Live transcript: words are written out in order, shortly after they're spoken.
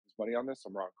money on this.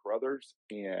 I'm Ron Carruthers,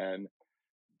 and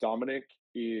Dominic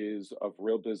is of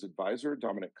Real Biz Advisor,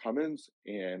 Dominic Cummins,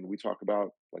 and we talk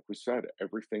about, like we said,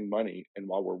 everything money. And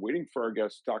while we're waiting for our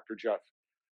guest, Dr. Jeff,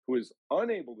 who is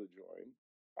unable to join,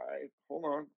 hold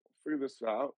on, we'll figure this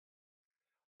out.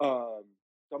 Um,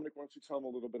 Dominic, why don't you tell them a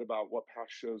little bit about what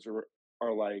past shows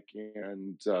are like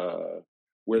and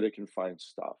where they can find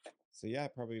stuff? So yeah,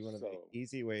 probably one of the So,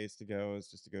 easy ways to go is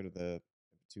just to go to the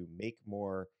to make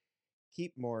more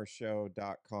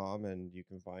keepmoreshow.com and you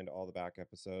can find all the back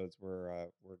episodes. We're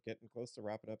getting close to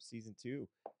wrapping up season 2.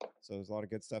 So there's a lot of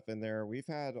good stuff in there. We've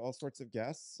had all sorts of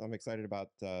guests. I'm excited about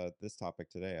this topic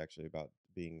today, actually, about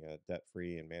being debt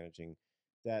free and managing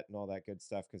debt and all that good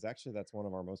stuff, because actually that's one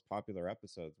of our most popular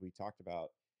episodes. We talked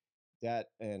about debt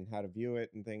and how to view it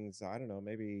and things, I don't know,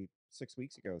 maybe 6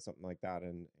 weeks ago, something like that.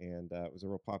 And it was a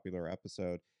real popular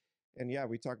episode. And yeah,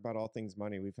 we talk about all things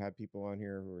money. We've had people on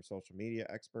here who are social media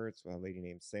experts. A lady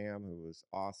named Sam, who was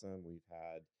awesome. We've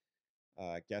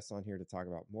had guests on here to talk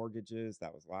about mortgages.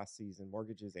 That was last season,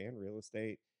 mortgages and real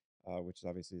estate, which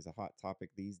obviously is a hot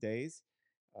topic these days.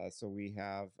 So we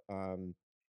have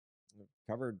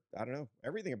covered, I don't know,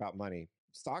 everything about money.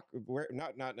 Stock, where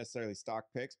not necessarily stock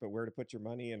picks, but where to put your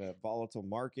money in a volatile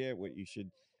market, what you should,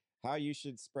 how you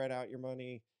should spread out your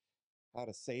money, how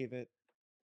to save it,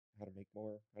 how to make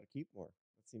more, how to keep more.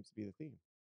 That seems to be the theme.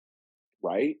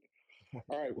 right?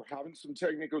 All right, we're having some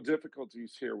technical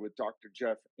difficulties here with Dr.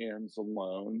 Jeff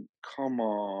Anzalone. Come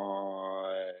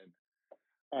on.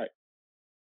 All right,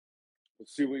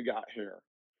 let's see what we got here.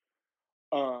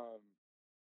 Um,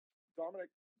 Dominic,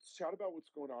 chat about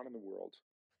what's going on in the world.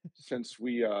 Since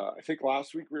I think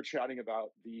last week we were chatting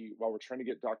about while we're trying to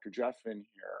get Dr. Jeff in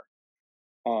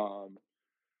here. Um,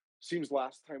 Seems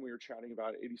last time we were chatting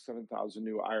about 87,000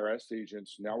 new IRS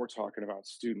agents. Now we're talking about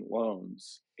student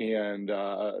loans. And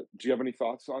do you have any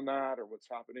thoughts on that, or what's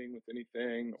happening with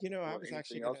anything, You know, I or was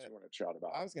actually anything else gonna you want to chat I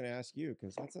about? was gonna ask you,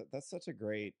 because that's such a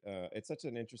great it's such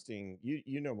an interesting,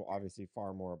 you know, obviously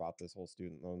far more about this whole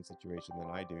student loan situation than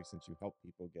I do, since you help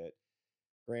people get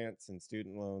grants and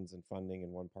student loans and funding in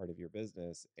one part of your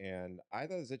business. And I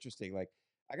thought it was interesting. Like,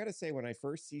 I got to say, when I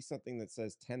first see something that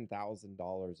says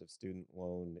 $10,000 of student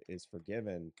loan is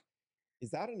forgiven, is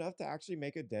that enough to actually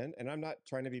make a dent? And I'm not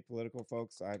trying to be political,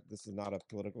 folks. This is not a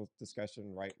political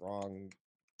discussion, right, wrong,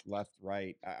 left,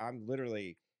 right. I'm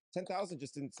literally 10,000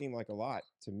 just didn't seem like a lot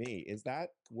to me. Is that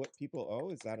what people owe?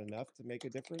 Is that enough to make a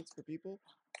difference for people?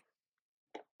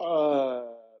 Uh,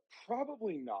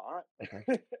 Probably not. Okay.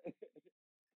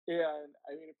 And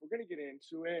I mean, if we're gonna get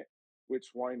into it,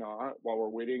 which why not? While we're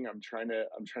waiting, I'm trying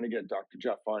to get Dr.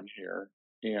 Jeff on here,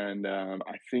 and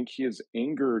I think he has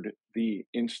angered the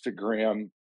Instagram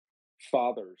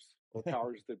fathers or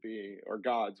powers that be or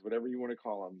gods, whatever you want to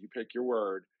call them. You pick your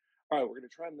word. All right, we're gonna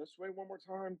try him this way one more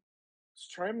time. Let's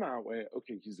try him that way.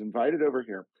 Okay, he's invited over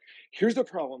here. Here's the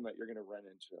problem that you're gonna run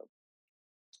into.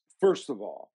 First of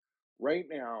all, right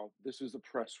now, this is a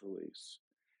press release.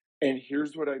 And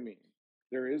here's what I mean.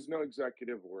 There is no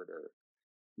executive order.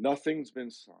 Nothing's been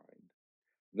signed.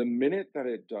 The minute that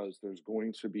it does, there's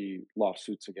going to be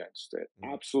lawsuits against it.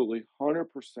 Mm, Absolutely 100%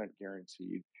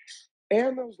 guaranteed.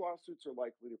 And those lawsuits are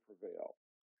likely to prevail.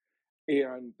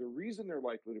 And the reason they're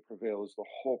likely to prevail is the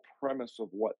whole premise of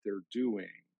what they're doing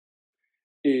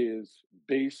is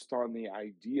based on the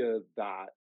idea that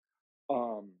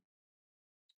um,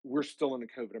 we're still in a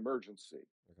COVID emergency.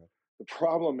 okay. The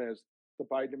problem is the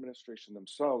Biden administration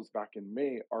themselves back in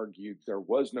May argued there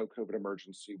was no COVID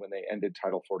emergency when they ended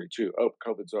Title 42. Oh,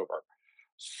 COVID's over.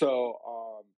 So,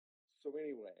 so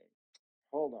anyway,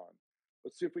 hold on.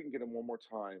 Let's see if we can get him one more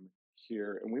time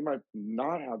here. And we might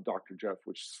not have Dr. Jeff,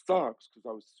 which sucks because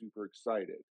I was super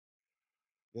excited.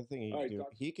 The other thing you All can right, do, Doc,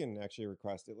 he can actually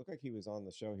request it. Looked like he was on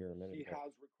the show here a minute he ago.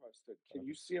 has requested. Can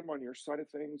you Okay. see him on your side of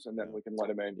things? And then Yeah. we can let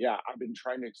him in. Yeah, I've been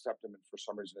trying to accept him, and for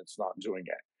some reason, it's not doing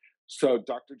it. So,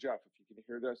 Dr. Jeff, if you can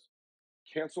hear this,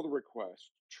 cancel the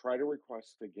request, try to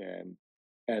request again,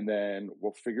 and then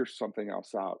we'll figure something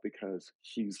else out because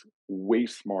he's way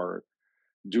smart,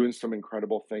 doing some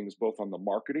incredible things, both on the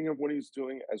marketing of what he's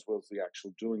doing as well as the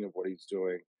actual doing of what he's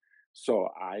doing. So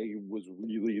I was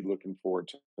really looking forward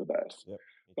to this. Yep.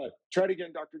 Me But too. try it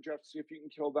again, Dr. Jeff, see if you can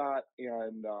kill that.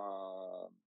 And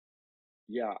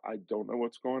yeah, I don't know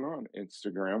what's going on.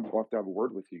 Instagram, we'll have to have a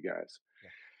word with you guys.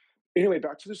 Yeah. Anyway,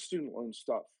 back to the student loan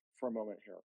stuff for a moment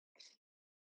here.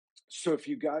 So if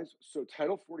you guys, so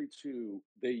Title 42,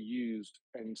 they used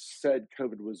and said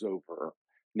COVID was over.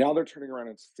 Now they're turning around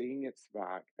and saying it's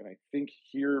back. And I think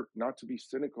here, not to be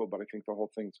cynical, but I think the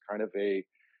whole thing's kind of a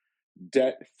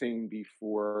debt thing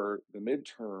before the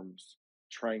midterms,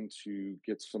 trying to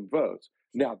get some votes.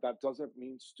 Now, that doesn't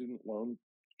mean student loan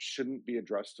shouldn't be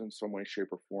addressed in some way, shape,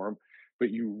 or form, but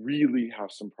you really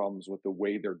have some problems with the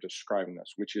way they're describing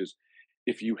this, which is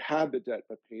if you had the debt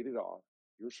but paid it off,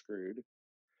 you're screwed.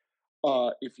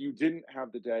 If you didn't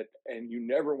have the debt and you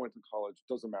never went to college,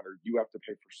 doesn't matter. You have to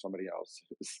pay for somebody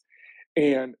else's.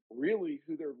 And really,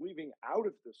 who they're leaving out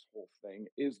of this whole thing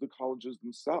is the colleges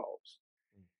themselves.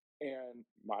 Mm. And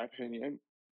my opinion,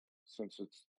 since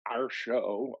it's our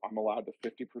show, I'm allowed to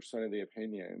 50% of the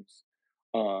opinions.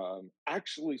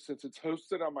 Actually, since it's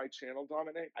hosted on my channel,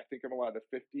 Dominic, I think I'm allowed to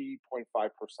 50.5%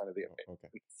 of the Oh, okay.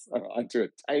 opinions, onto a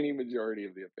tiny majority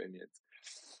of the opinions.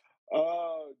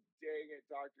 Oh, dang it,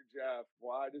 Dr. Jeff.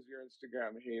 Why does your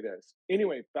Instagram hate us?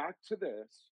 Anyway, back to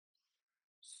this.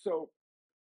 So,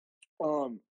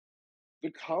 um, the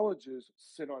colleges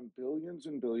sit on billions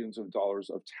and billions of dollars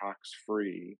of tax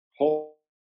free. Hold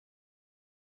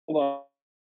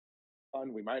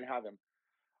on, we might have them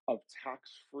of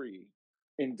tax-free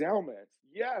endowments.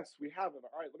 Yes, we have them.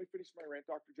 All right, let me finish my rant,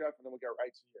 Dr. Jeff, and then we'll get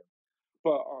right to you.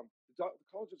 But the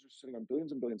colleges are sitting on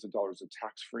billions and billions of dollars of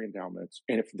tax-free endowments,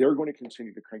 and if they're going to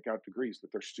continue to crank out degrees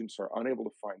that their students are unable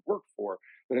to find work for,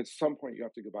 then at some point you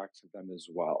have to go back to them as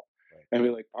well Right. and be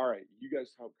like, all right, you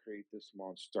guys helped create this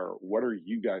monster. What are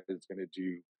you guys going to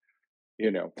do?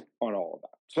 You know, on all of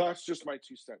that. So that's just my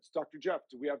 2 cents. Dr. Jeff,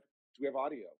 do we have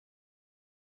audio?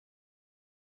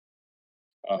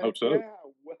 I Heck hope so. yeah,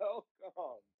 welcome.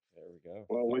 There we go.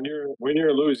 Well, when So you're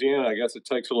in Louisiana, I guess it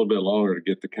takes a little bit longer to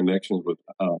get the connections with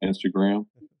Instagram.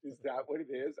 is that what it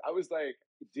is? I was like,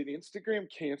 did Instagram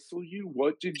cancel you?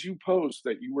 What did you post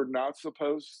that you were not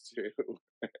supposed to?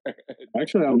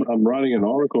 Actually, I'm writing an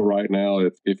article right now.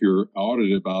 If you're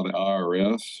audited by the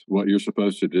IRS, what you're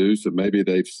supposed to do. So maybe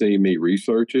they've seen me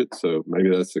research it. So maybe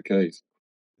that's the case.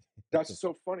 That's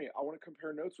so funny. I want to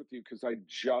compare notes with you because I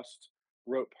just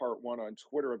wrote part one on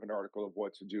Twitter of an article of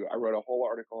what to do. I wrote a whole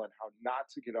article on how not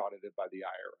to get audited by the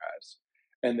IRS.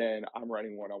 And then I'm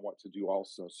writing one on what to do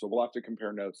also. So we'll have to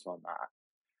compare notes on that.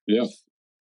 Yeah,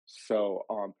 So,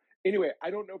 anyway,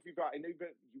 I don't know if I know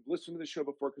you've listened to the show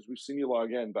before because we've seen you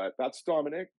log in, but that's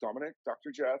Dominic,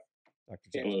 Dr. Jeff. Dr.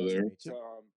 Jeff, hello nice And to there. meet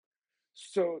you.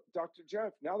 so, Dr.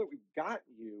 Jeff, now that we've got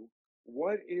you,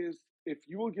 if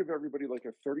you will give everybody like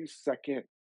a 30-second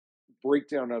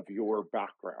breakdown of your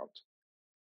background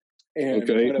and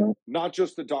Okay, kind of not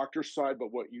just the doctor side, but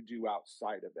what you do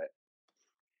outside of it.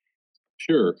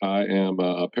 sure. I am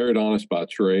a periodontist by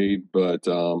trade, but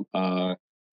I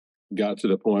got to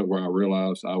the point where I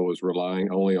realized I was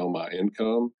relying only on my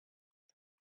income,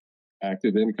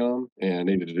 active income, and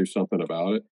needed to do something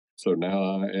about it. So now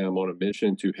I am on a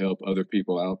mission to help other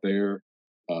people out there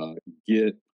uh,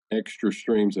 get extra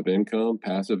streams of income,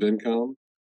 passive income,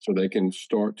 so they can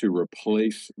start to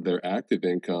replace their active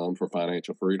income for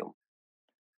financial freedom.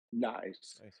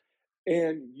 Nice. Nice.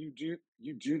 And you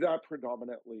do that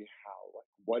predominantly how? Like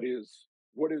what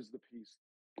is the piece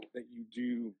that you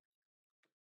do?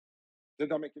 Did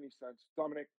that make any sense?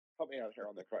 Dominic, help me out here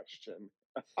on the question.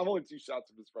 I'm only 2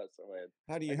 shots of espresso in.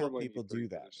 How do I you help normally people need three do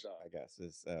for that? the shot. I guess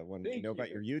is when we Thank know about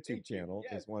your you. YouTube Thank you. channel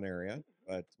Yes. is one area,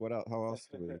 but what else, how else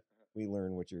do we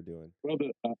learn what you're doing? Well,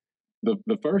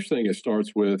 the first thing it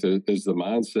starts with is the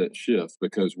mindset shift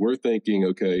because we're thinking,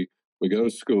 okay, we go to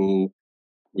school,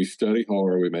 we study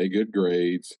hard, we make good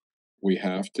grades, we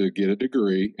have to get a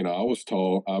degree. And I was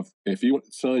taught, if you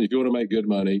son, if you want to make good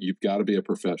money, you've got to be a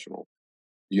professional.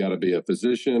 You got to be a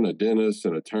physician, a dentist,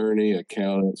 an attorney,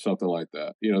 accountant, something like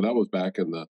that. That was back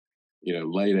in the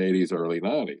late '80s, early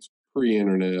 '90s,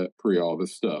 pre-internet, pre all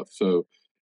this stuff. So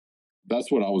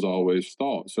that's what I was always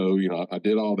thought. So I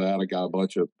did all that. I got a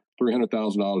bunch of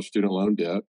 $300,000 student loan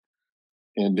debt,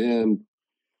 and then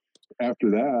after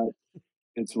that,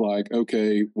 it's like,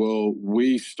 okay, well,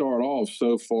 we start off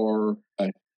so far,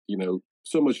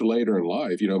 so much later in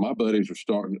life. My buddies are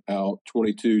starting out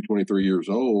 22, 23 years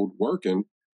old working.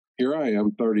 Here I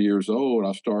am, 30 years old.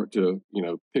 I start to,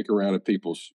 pick around at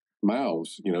people's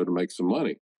mouths, to make some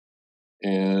money.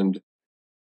 And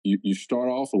you start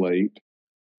off late,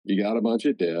 you got a bunch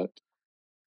of debt.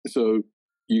 So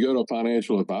you go to a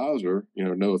financial advisor,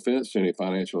 no offense to any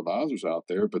financial advisors out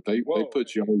there, but they Whoa,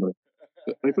 put you hey. on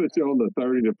they put you on the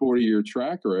 30 to 40-year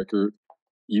track record.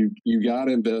 You got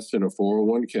to invest in a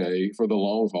 401k for the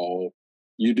long haul.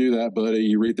 You do that, buddy.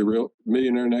 You read the Real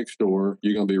Millionaire Next Door.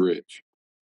 You're gonna be rich.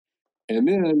 And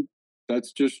then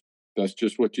that's just that's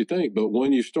just what you think. But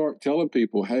when you start telling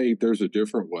people, hey, there's a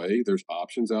different way. There's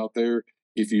options out there.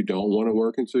 If you don't want to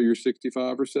work until you're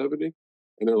 65 or 70,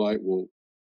 and they're like, well,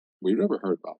 we've never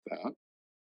heard about that.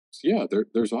 So yeah,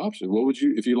 there's options. What would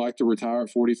you if you like to retire at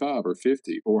 45 or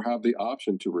 50 or have the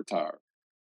option to retire?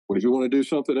 What if you want to do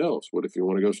something else? What if you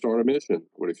want to go start a mission?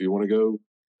 What if you want to go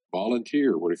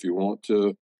volunteer? What if you want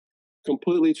to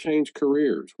completely change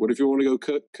careers? What if you want to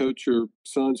go coach your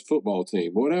son's football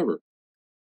team? Whatever.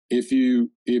 If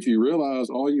you realize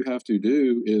all you have to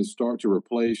do is start to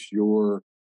replace your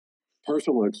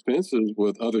personal expenses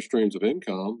with other streams of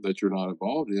income that you're not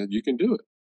involved in, you can do it.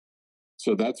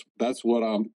 So that's what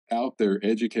I'm out there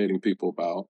educating people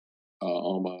about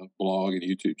on my blog and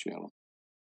YouTube channel.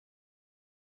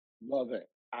 Love it.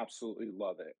 Absolutely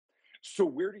love it. So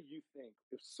where do you think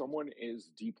if someone is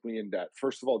deeply in debt,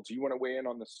 first of all, do you want to weigh in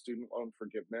on the student loan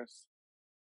forgiveness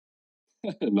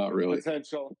Not really.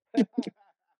 potential? Hey,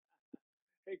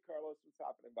 Carlos, what's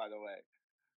happening, by the way?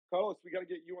 Carlos, we got to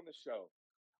get you on the show.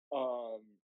 Um,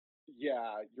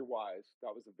 yeah, you're wise.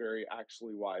 That was a very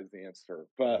actually wise answer.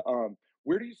 But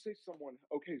where do you say someone,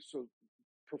 okay, so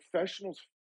professionals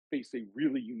face a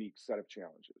really unique set of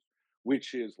challenges,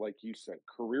 which is, like you said,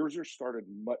 careers are started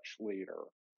much later.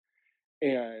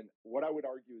 And what I would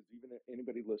argue is even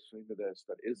anybody listening to this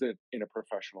that isn't in a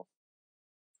professional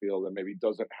field and maybe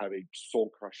doesn't have a soul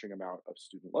crushing amount of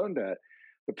student loan debt,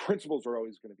 the principles are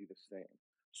always going to be the same.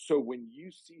 So when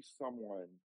you see someone,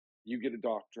 you get a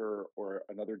doctor or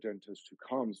another dentist who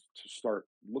comes to start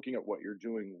looking at what you're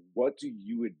doing, what do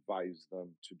you advise them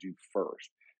to do first?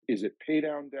 Is it pay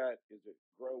down debt? Is it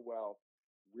grow wealth?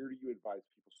 Where do you advise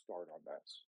people start on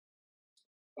this?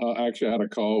 Actually, I had a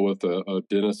call with a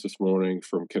dentist this morning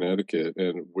from Connecticut,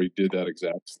 and we did that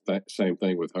exact same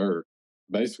thing with her.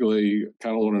 Basically,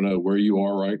 kind of want to know where you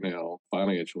are right now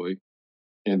financially,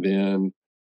 and then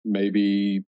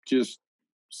maybe just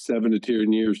 7 to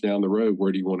 10 years down the road,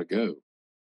 where do you want to go?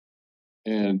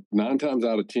 And 9 times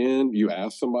out of 10, you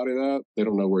ask somebody that, they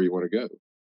don't know where you want to go.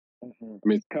 Mhm. I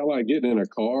mean, it's kind of like getting in a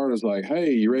car and it's like,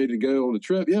 hey, you ready to go on the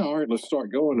trip? Yeah, all right, let's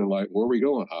start going. And like, where are we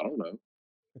going? I don't know.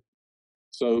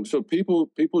 So people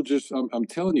just I'm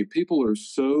telling you, people are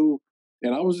so,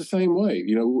 and I was the same way.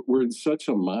 We're in such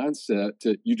a mindset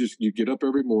to you get up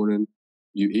every morning,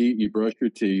 you eat, you brush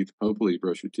your teeth. Hopefully, you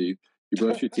brush your teeth,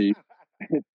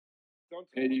 Don't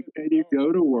tell and them you if you and you don't.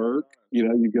 go to It's well work.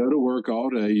 done. You go to work all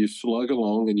day, you slug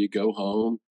along, and you go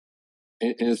home,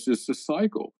 and it's just a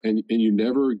cycle, and you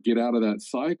never get out of that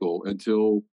cycle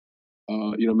until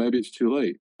maybe it's too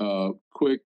late.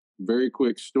 Very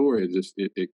quick story.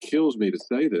 It kills me to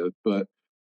say this, but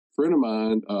friend of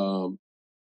mine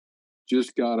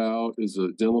just got out as a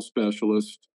dental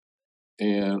specialist,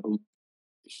 and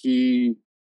he,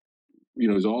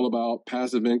 is all about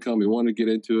passive income. He wanted to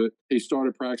get into it. He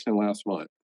started practicing last month,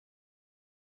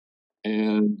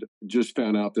 and just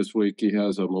found out this week he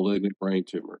has a malignant brain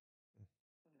tumor.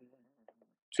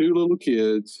 Two little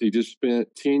kids. He just spent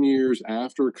 10 years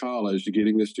after college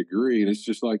getting this degree, and it's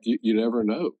just like you never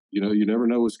know. You never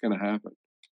know what's going to happen.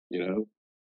 You know,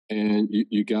 and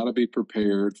you got to be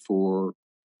prepared for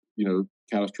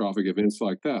catastrophic events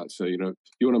like that. So, you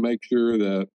want to make sure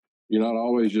that you're not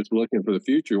always just looking for the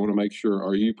future. You want to make sure,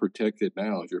 are you protected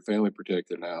now? Is your family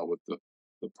protected now with the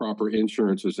proper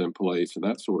insurances in place and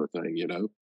that sort of thing?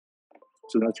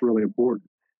 So that's really important.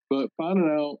 But finding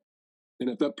out, and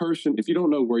if you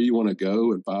don't know where you want to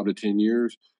go in 5 to 10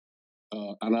 years,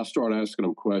 and I start asking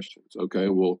them questions. Okay,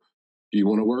 well, do you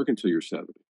want to work until you're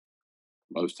 70?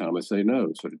 Most time I say no.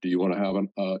 So do you want to have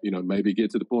maybe get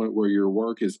to the point where your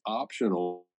work is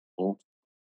optional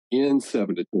in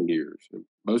 7 to 10 years? And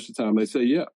most of the time they say,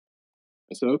 yeah.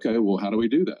 I say, okay, well, how do we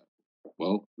do that?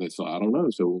 Well, they say, I don't know.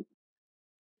 So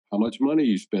how much money are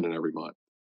you spending every month?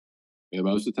 And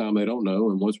most of the time they don't know.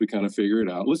 And once we kind of figure it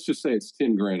out, let's just say it's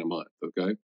 10 grand a month.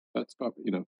 Okay. That's probably,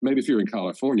 maybe if you're in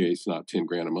California, it's not 10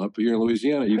 grand a month, but you're in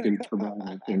Louisiana, you can provide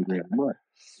like 10 grand a month.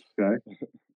 Okay.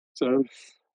 So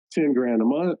 10 grand a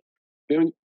month,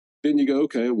 then, then you go,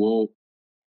 okay, well,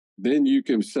 then you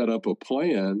can set up a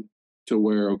plan to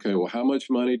where, okay, well, how much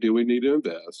money do we need to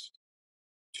invest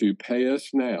to pay us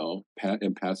now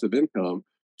in passive income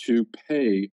to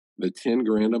pay the 10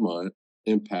 grand a month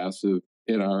in passive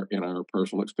in our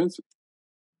personal expenses?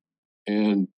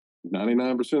 And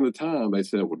 99% of the time they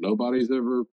said, well, nobody's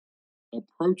ever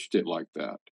approached it like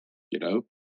that, you know?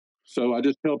 So I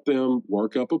just help them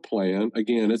work up a plan.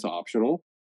 Again, it's optional,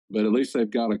 but at least they've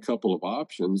got a couple of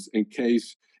options in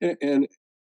case. And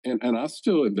I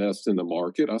still invest in the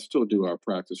market. I still do our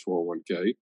practice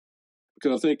 401k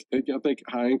because I think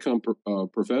high income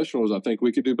professionals. I think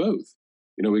we could do both.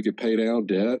 We could pay down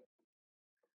debt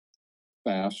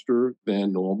faster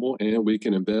than normal, and we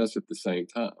can invest at the same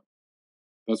time.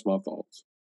 That's my thoughts.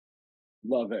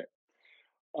 Love it.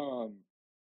 Um,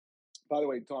 By the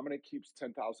way, Dominic keeps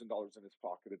 $10,000 in his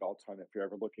pocket at all time. If you're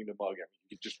ever looking to mug him,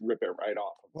 you can just rip it right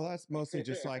off Well, that's mostly of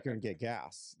just so I him. can get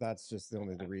gas. That's just the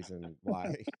only the reason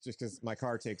why. Just because my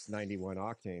car takes 91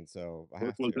 octane, so I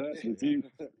have Was to. that So was yeah. you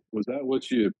was that what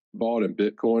you bought in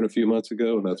Bitcoin a few months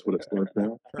ago, and that's what it's worth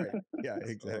now? Right. Yeah,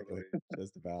 exactly. Totally.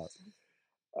 Just about.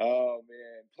 Oh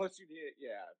man. Plus you need,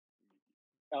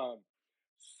 yeah. Um,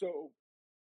 so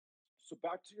so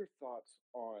back to your thoughts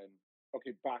on,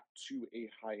 okay, back to a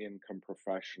high income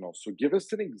professional. So give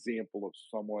us an example of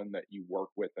someone that you work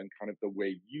with and kind of the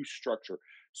way you structure.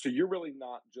 So you're really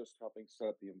not just helping set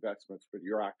up the investments, but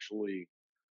you're actually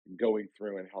going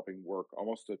through and helping work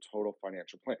almost a total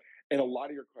financial plan. And a lot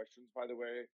of your questions, by the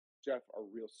way, Jeff, are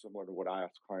real similar to what I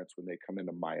ask clients when they come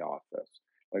into my office.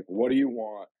 Like, what do you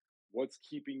want? What's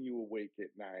keeping you awake at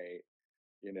night?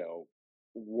 You know,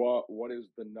 what is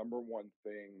the number one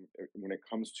thing when it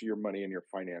comes to your money and your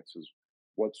finances?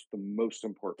 What's the most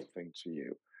important thing to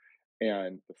you?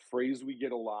 And the phrase we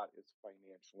get a lot is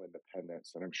financial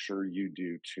independence, and I'm sure you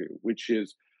do too, which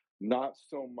is not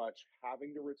so much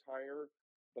having to retire,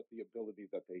 but the ability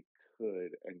that they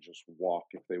could and just walk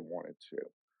if they wanted to.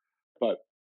 But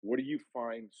what do you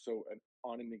find? So,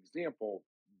 on an example,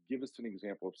 give us an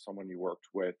example of someone you worked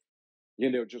with,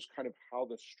 just kind of how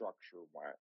the structure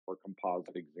went, or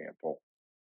composite example.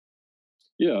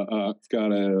 Yeah, I've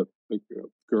got a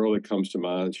girl that comes to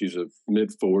mind. She's a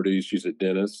mid-40s. She's a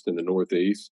dentist in the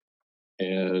Northeast,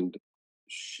 and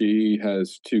she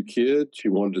has 2 kids. She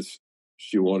wanted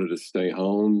to stay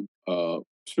home,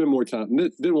 spend more time.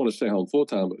 Didn't want to stay home full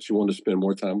time, but she wanted to spend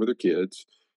more time with her kids.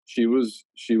 She was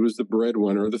the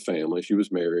breadwinner of the family. She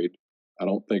was married. I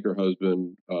don't think her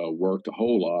husband worked a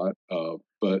whole lot,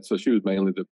 but so she was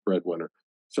mainly the breadwinner.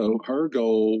 So her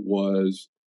goal was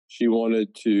she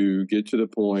wanted to get to the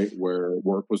point where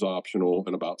work was optional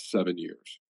in about 7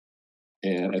 years.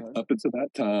 And Okay. up until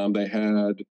that time, they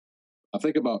had I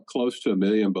think about close to $1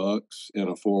 million in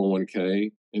a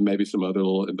 401k and maybe some other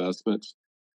little investments.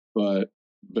 But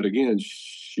but again,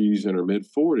 she's in her mid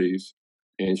 40s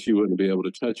and she wouldn't be able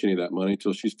to touch any of that money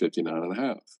until she's 59 and a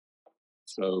half.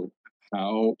 So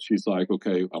how she's like,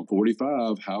 okay, I'm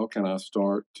 45. How can I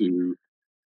start to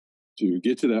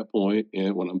get to that point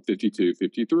and when I'm 52,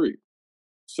 53?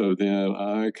 So then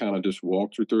I kind of just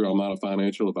walked her through. I'm not a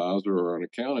financial advisor or an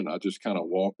accountant. I just kind of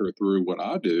walk her through what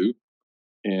I do,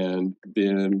 and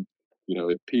then,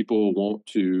 if people want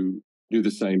to do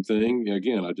the same thing,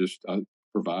 again, I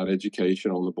provide education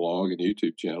on the blog and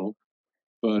YouTube channel.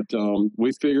 But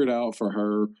we figured out for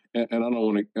her, and I don't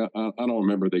want to, I don't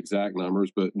remember the exact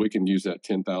numbers, but we can use that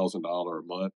 $10,000 a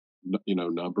month,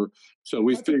 number. So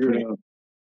we That's a figured pretty out,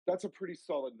 that's a pretty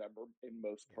solid number in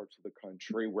most parts of the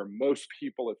country, where most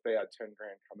people, if they had 10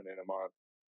 grand coming in a month,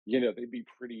 they'd be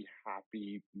pretty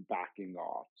happy backing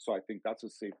off. So I think that's a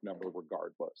safe number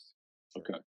regardless. Sure.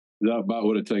 okay, is that about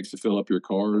what it takes to fill up your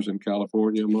cars in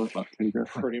California a month? About 10 grand.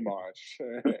 Pretty much.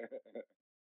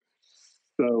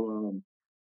 So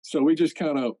so we just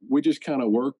kind of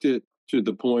worked it to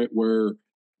the point where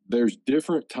there's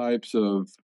different types of.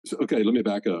 So, okay, let me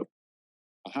back up.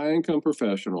 A high income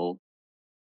professional,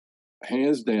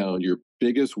 hands down, your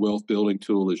biggest wealth building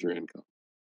tool is your income.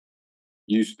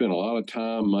 You spend a lot of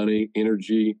time, money,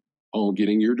 energy on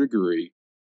getting your degree,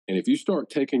 and if you start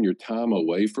taking your time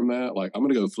away from that, like I'm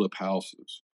going to go flip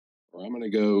houses, or I'm going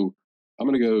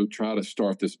to go try to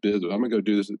start this business, I'm going to go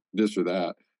do this or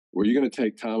that, where you're going to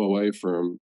take time away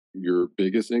from your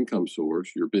biggest income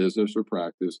source, your business or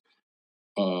practice,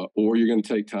 or you're going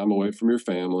to take time away from your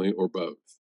family, or both.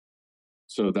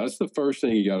 So that's the first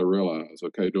thing you got to realize.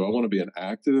 Okay, do I want to be an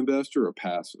active investor or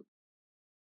passive?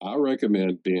 I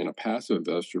recommend being a passive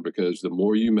investor because the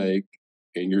more you make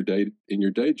in your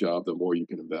day job, the more you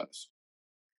can invest.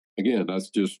 Again, that's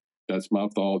my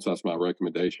thoughts. That's my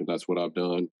recommendation. That's what I've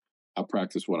done. I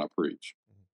practice what I preach.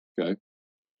 Mhm. Okay,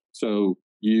 so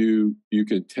you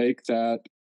can take that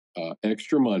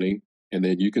extra money and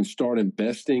then you can start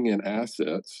investing in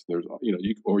assets.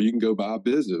 Or you can go buy a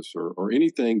business or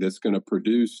anything that's going to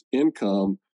produce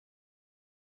income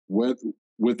with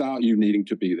without you needing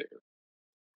to be there.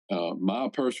 My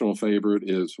personal favorite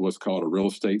is what's called a real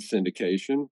estate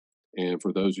syndication. And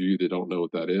for those of you that don't know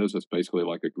what that is, it's basically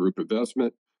like a group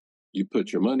investment. You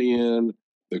put your money in,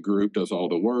 the group does all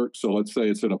the work. So let's say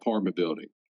it's an apartment building.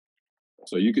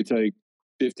 So you could take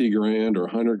 50 grand or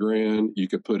 100 grand, you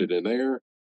could put it in there.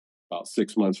 About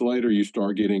 6 months later, you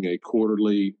start getting a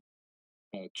quarterly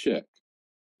check,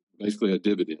 basically a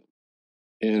dividend.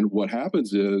 And what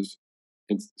happens is,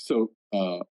 and so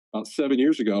about 7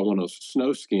 years ago, when I was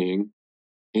snow skiing,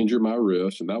 injured my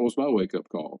wrist, and that was my wake up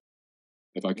call.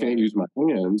 If I can't Right. use my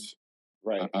hands,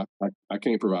 Right. I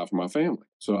can't provide for my family.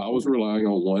 So I was Mhm. relying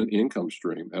on one income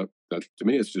stream. That to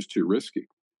me, it's just too risky.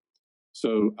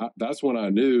 So that's when I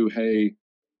knew, hey,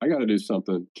 I got to do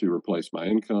something to replace my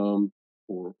income,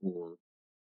 or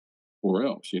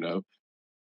else,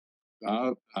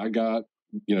 I got,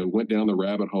 went down the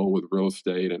rabbit hole with real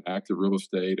estate and active real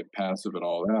estate and passive and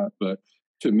all that. But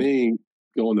to me,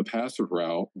 going the passive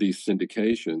route, these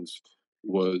syndications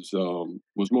was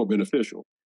more beneficial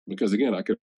because again, I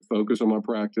could focus on my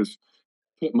practice,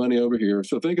 put money over here.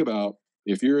 So think about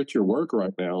if you're at your work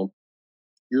right now,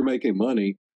 you're making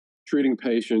money treating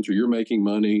patients, or you're making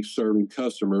money serving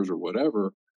customers or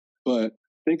whatever. But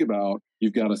think about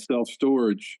you've got a self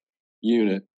storage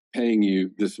unit paying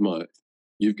you this month.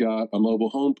 You've got a mobile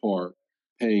home park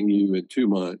paying you in 2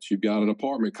 months. You've got an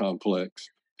apartment complex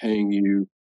paying you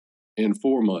in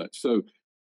 4 months. So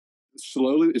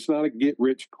slowly, it's not a get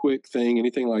rich quick thing,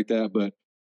 anything like that. But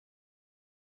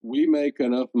we make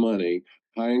enough money,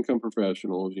 high income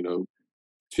professionals,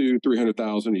 two,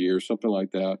 300,000 a year, something like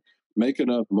that, make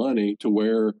enough money to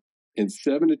where in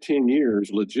 7 to 10 years,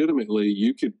 legitimately,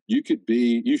 you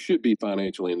should be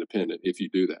financially independent if you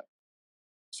do that.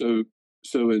 So,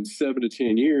 so in 7 to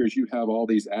 10 years, you have all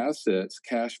these assets,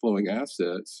 cash flowing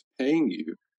assets paying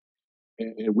you.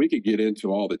 And we could get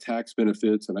into all the tax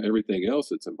benefits and everything else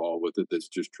that's involved with it that's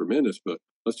just tremendous, but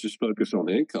let's just focus on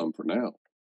the income for now.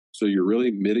 So you're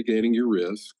really mitigating your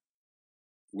risk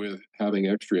with having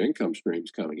extra income streams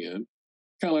coming in,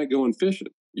 kind of like going fishing.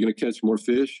 You're going to catch more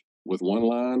fish with one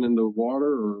line in the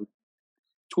water or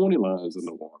 20 lines in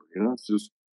the water. It's just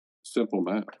simple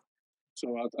math.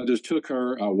 So I just took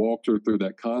her, I walked her through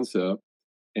that concept.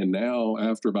 And now,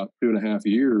 after about 2.5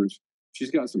 years, she's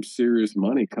got some serious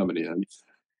money coming in.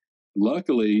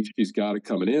 Luckily, she's got it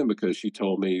coming in because she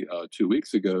told me 2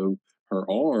 weeks ago her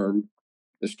arm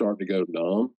is starting to go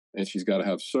numb and she's got to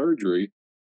have surgery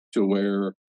to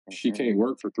where she Mhm. can't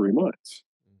work for 3 months.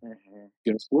 Mhm.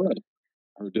 Guess what?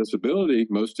 Her disability,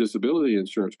 most disability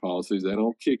insurance policies, they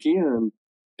don't kick in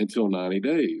until 90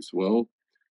 days. Well,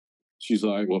 she's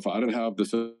like, well, if I didn't have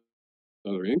this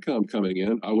other income coming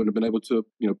in, I wouldn't have been able to,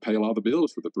 pay a lot of the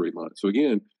bills for the 3 months. So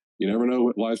again, you never know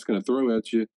what life's going to throw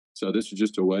at you. So this is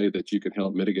just a way that you can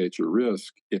help mitigate your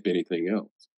risk, if anything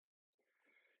else.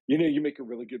 You make a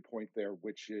really good point there,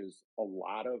 which is a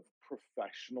lot of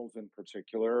professionals in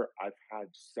particular. I've had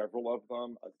several of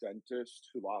them, a dentist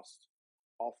who lost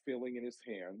all feeling in his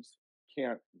hands.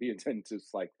 Can't be a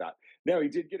dentist like that. Now, he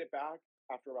did get it back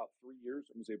after about 3 years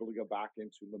and was able to go back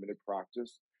into limited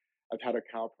practice. I've had a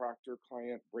chiropractor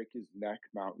client break his neck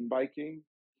mountain biking.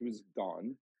 He was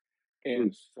done. Hmm.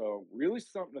 And so, really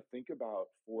something to think about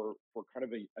for kind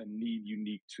of a need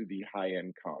unique to the high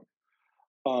income.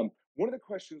 One of the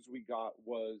questions we got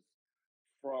was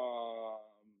from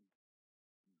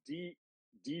D,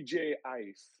 DJ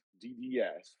Ice,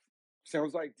 DDS.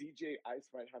 Sounds like DJ Ice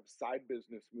might have side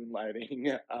business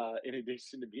moonlighting in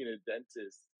addition to being a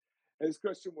dentist. And his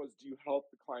question was, do you help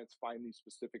the clients find these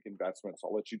specific investments?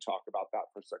 I'll let you talk about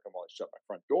that for a second while I shut my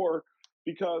front door,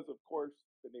 because of course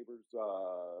the neighbors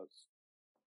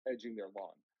edging their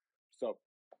lawn. So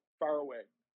far away,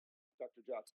 Dr.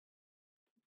 Jeff.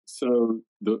 So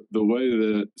the way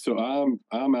that so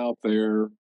I'm out there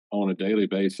on a daily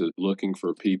basis looking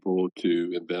for people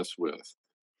to invest with,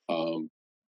 um,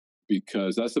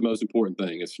 because that's the most important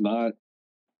thing. It's not.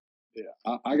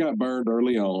 Yeah, I got burned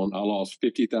early on. I lost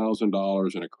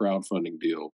 $50,000 in a crowdfunding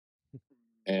deal,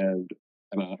 and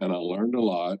and I learned a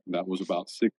lot. That was about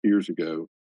 6 years ago.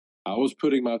 I was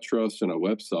putting my trust in a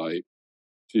website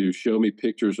to show me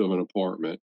pictures of an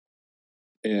apartment,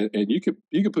 and you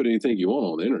could put anything you want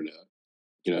on the internet,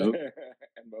 you know,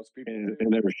 And most people and do.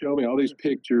 they were showing me all these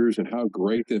pictures and how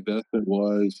great the investment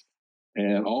was,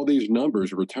 and all these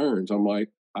numbers, returns. I'm like,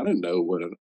 I didn't know what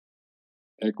an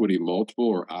equity multiple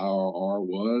or IRR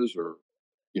was, or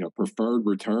preferred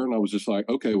return. I was just like,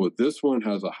 okay, well, this one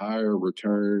has a higher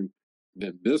return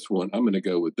than this one. I'm going to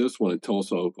go with this one in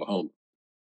Tulsa, Oklahoma,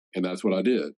 and that's what I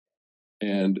did.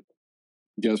 And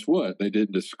guess what? They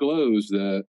didn't disclose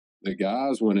that the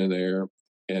guys went in there,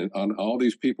 and all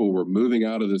these people were moving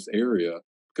out of this area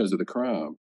because of the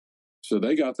crime. So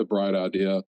they got the bright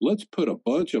idea, let's put a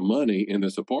bunch of money in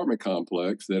this apartment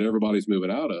complex that everybody's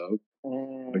moving out of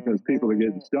because people are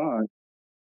getting Mhm, shot.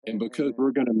 And because mhm,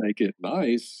 we're going to make it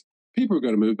nice, people are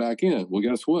going to move back in. Well,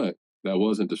 guess what? That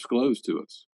wasn't disclosed to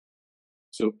us.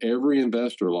 So every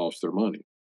investor lost their money.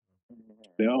 mhm.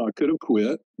 Now, I could have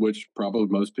quit, which probably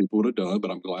most people would have done,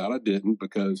 but I'm glad I didn't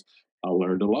because I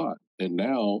learned a lot. And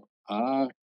now I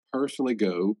personally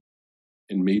go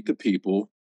and meet the people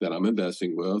that I'm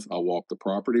investing with. I walk the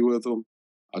property with them.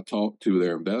 I talk to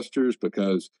their investors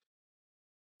because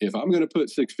if I'm going to put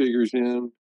six figures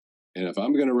in, and if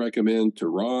I'm going to recommend to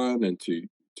Ron and to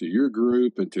your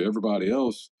group and to everybody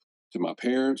else, to my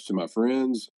parents, to my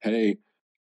friends, hey,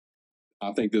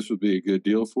 I think this would be a good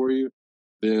deal for you,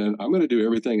 then I'm going to do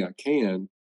everything I can.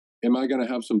 Am I going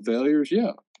to have some failures?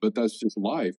 Yeah, but that's just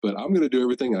life. But I'm going to do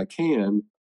everything I can,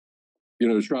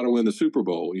 to try to win the Super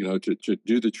Bowl, to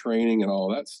do the training and all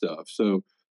that stuff. So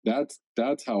that's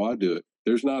how I do it.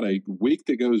 There's not a week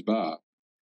that goes by.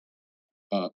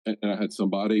 And I had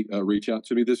somebody reach out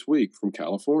to me this week from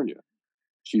California.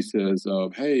 She says,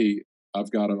 "Hey,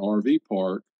 I've got an RV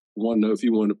park. Want to know if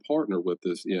you want to partner with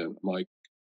us in?" I'm like,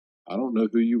 "I don't know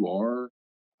who you are.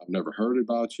 I've never heard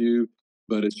about you,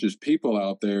 but it's just people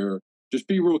out there. Just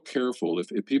be real careful. If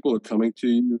people are coming to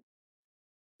you,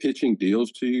 pitching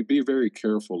deals to you, be very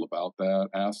careful about that.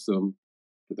 Ask them,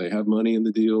 do they have money in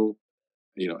the deal?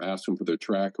 Ask them for their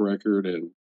track record.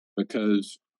 And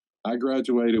because I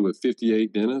graduated with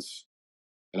 58 dentists,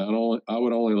 and I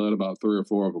would only let about three or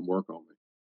four of them work on me.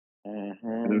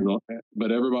 Mhm.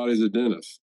 But everybody's a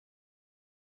dentist.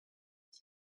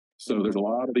 So there's a Mhm.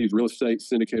 lot of these real estate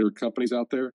syndicator companies out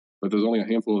there, but there's only a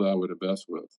handful that I would invest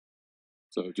with.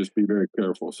 So just be very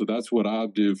careful. So that's what I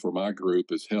do for my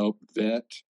group is help vet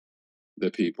the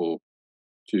people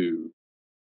to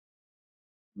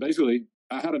basically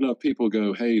I had enough people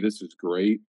go, hey, this is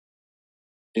great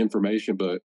information,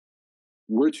 but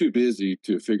we're too busy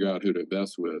to figure out who to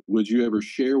invest with. Would you ever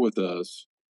share with us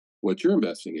what you're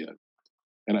investing in?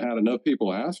 And I had enough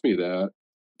people ask me that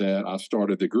I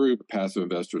started the group, Passive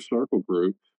Investor Circle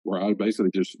group, where I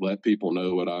basically just let people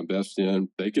know what I invest in.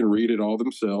 They can read it all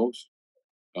themselves,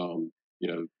 um, you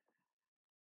know,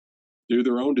 do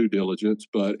their own due diligence.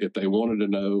 But if they wanted to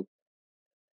know,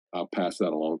 I'll pass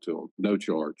that along to them, no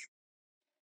charge.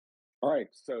 All right,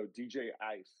 so DJ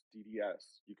Ice,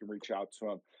 DDS, you can reach out to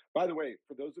him. By the way,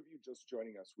 for those of you just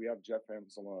joining us, we have Jeff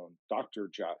Anzalone, Dr.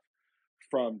 Jeff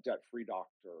from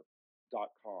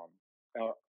debtfreedoctor.com.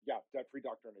 Yeah, Debt Free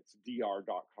Doctor, and it's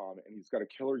dr.com. And he's got a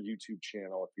killer YouTube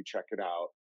channel if you check it out.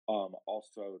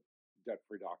 Also, Debt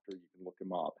Free Doctor, you can look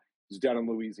him up. He's down in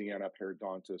Louisiana,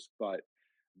 periodontist, but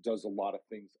does a lot of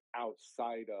things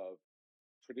outside of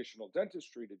traditional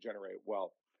dentistry to generate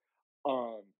wealth.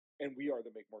 Um, and we are the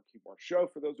Make More, Keep More show.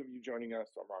 For those of you joining us,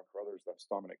 I'm Ron Carruthers, that's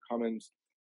Dominic Cummins.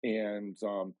 And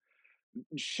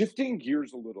shifting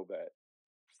gears a little bit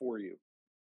for you,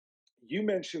 you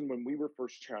mentioned when we were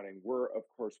first chatting, we're, of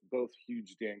course, both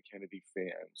huge Dan Kennedy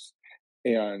fans.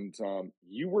 And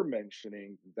you were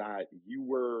mentioning that you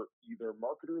were either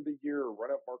Marketer of the Year or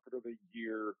Run Up Marketer of the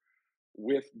Year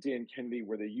with Dan Kennedy,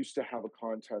 where they used to have a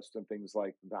contest and things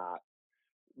like that.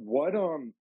 What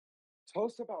Tell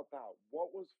us about that.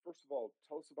 What was, first of all,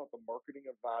 tell us about the marketing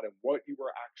of that and what you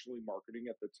were actually marketing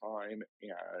at the time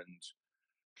and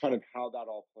kind of how that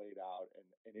all played out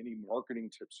and any marketing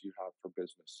tips you have for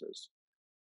businesses.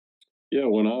 Yeah,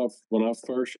 when I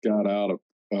first got out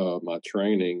of my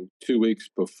training, 2 weeks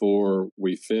before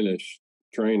we finished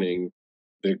training,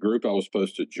 the group I was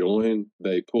supposed to join,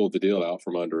 they pulled the deal out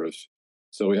from under us.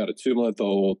 So we had a 2 month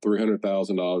old,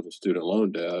 $300,000 in student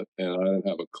loan debt, and I didn't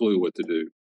have a clue what to do.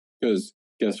 Because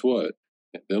guess what?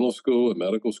 In dental school, in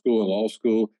medical school, and law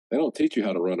school, they don't teach you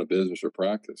how to run a business or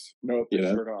practice. No, You they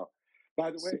know, sure don't.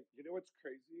 By the way, you know what's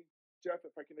crazy, Jeff,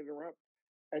 if I can interrupt?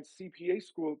 At CPA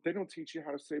school, they don't teach you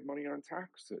how to save money on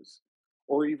taxes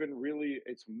or even really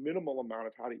it's minimal amount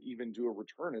of how to even do a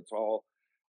return. It's all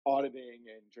auditing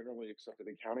and generally accepted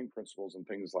accounting principles and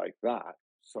things like that.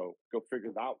 So go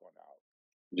figure that one out.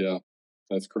 yeah,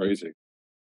 that's crazy.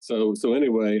 So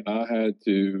anyway, I had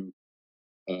to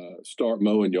start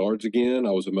mowing yards again.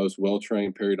 I was the most well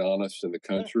trained periodontist in the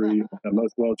country, the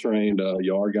most well trained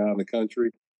yard guy in the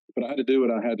country. But I had to do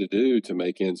what I had to do to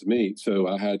make ends meet. So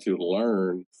I had to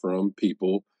learn from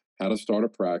people how to start a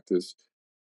practice.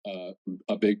 Uh,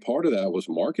 a big part of that was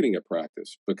marketing a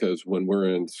practice because when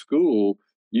we're in school,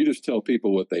 you just tell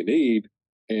people what they need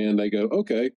and they go,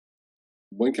 okay,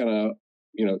 when can I,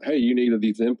 hey, you need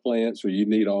these implants or you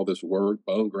need all this work,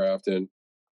 bone grafting.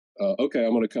 Okay,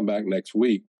 I'm going to come back next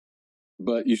week,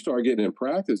 but you start getting in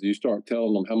practice, you start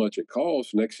telling them how much it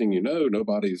costs. Next thing you know,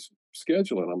 nobody's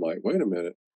scheduling. I'm like, wait a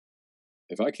minute.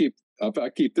 If I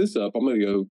keep this up, I'm going to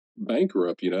go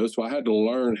bankrupt. So I had to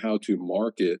learn how to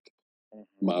market Mhm.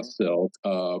 myself.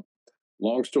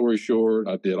 Long story short,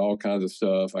 I did all kinds of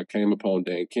stuff. I came upon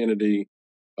Dan Kennedy,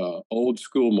 old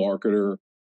school marketer,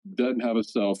 doesn't have a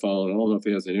cell phone. I don't know if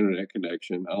he has an internet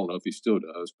connection. I don't know if he still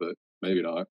does, but maybe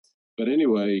not. But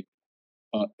anyway,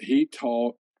 he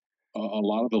taught a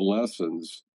lot of the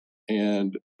lessons.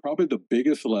 And probably the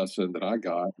biggest lesson that I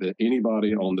got that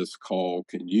anybody on this call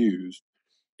can use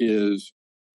is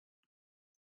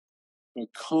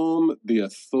become the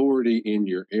authority in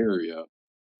your area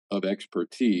of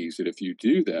expertise. And if you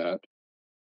do that,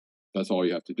 that's all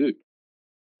you have to do.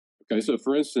 Okay. So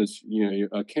for instance, your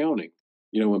accounting,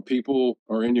 when people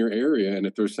are in your area and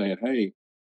if they're saying, hey,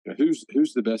 who's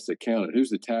the best accountant? Who's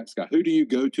the tax guy? Who do you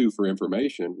go to for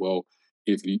information? Well,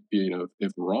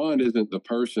 if Ron isn't the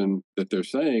person that they're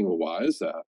saying, well, why is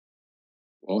that?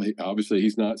 Well, obviously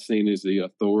he's not seen as the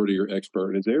authority or expert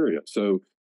in his area. So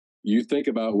you think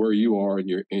about where you are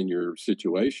in your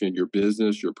situation, your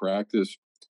business, your practice.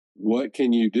 What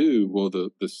can you do? Well,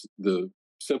 the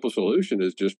simple solution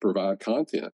is just provide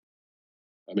content.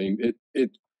 I mean,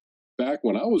 it back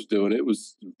when I was doing it, it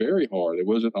was very hard. It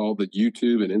wasn't all the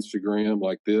YouTube and Instagram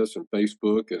like this and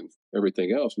Facebook and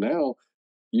everything else. Now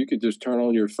you could just turn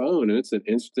on your phone and it's an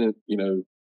instant,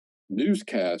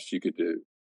 newscast you could do.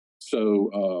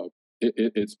 So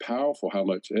it's powerful how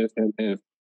much. And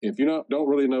if you don't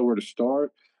really know where to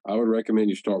start, I would recommend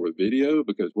you start with video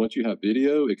because once you have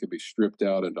video, it can be stripped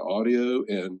out into audio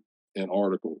and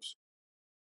articles.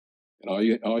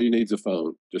 And all you need is a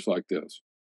phone, just like this.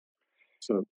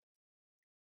 So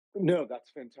No,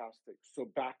 that's fantastic. So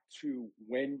back to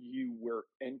when you were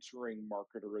entering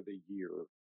Marketer of the Year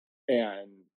and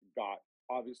got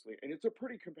obviously, and it's a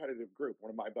pretty competitive group. One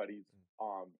of my buddies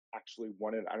actually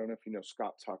won it. I don't know if you know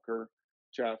Scott Tucker,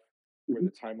 Jeff, where mhm,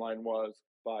 the timeline was,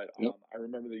 but yep. I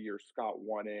remember the year Scott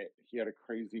won it. He had a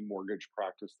crazy mortgage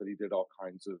practice that he did all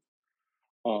kinds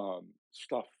of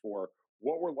stuff for.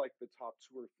 What were like the top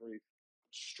two or three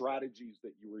strategies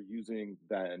that you were using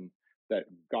then that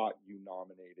got you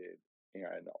nominated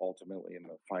and ultimately in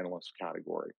the finalist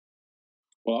category?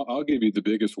 Well, I'll give you the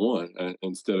biggest one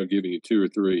instead of giving you two or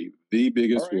three. The All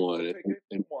biggest right, we'll one, take and, it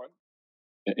to and one.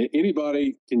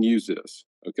 anybody can use this.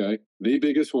 Okay, the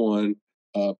biggest one,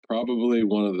 probably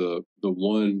one of the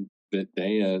one that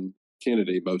Dan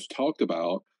Kennedy most talked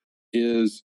about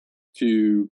is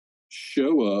to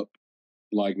show up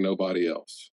like nobody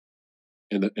else.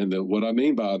 And what I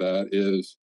mean by that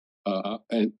is,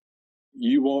 and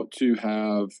you want to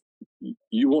have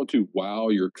you want to wow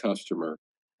your customer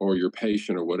or your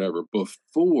patient or whatever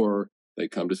before they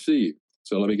come to see you.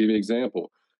 So let me give you an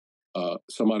example.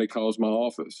 Somebody calls my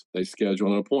office, they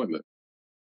schedule an appointment.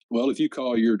 Well, if you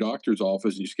call your doctor's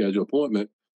office and you schedule an appointment,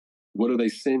 what do they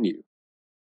send you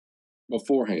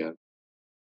beforehand?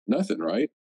 Nothing,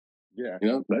 right? Yeah,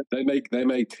 They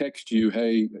may text you,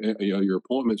 hey, your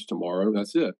appointment's tomorrow.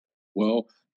 That's it. Well,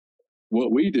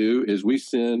 what we do is we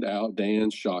send out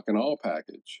Dan's shock and awe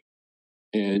package.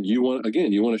 And you want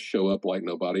to show up like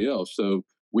nobody else. So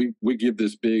we have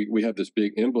this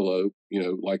big envelope,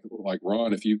 like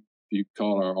Ron, if you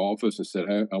call our office and said,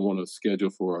 hey, I want to schedule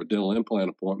for a dental implant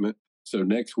appointment. So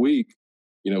next week,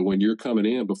 when you're coming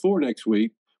in before next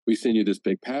week, we send you this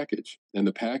big package. And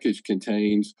the package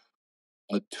contains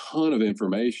a ton of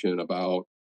information about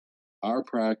our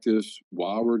practice,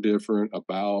 why we're different,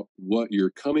 about what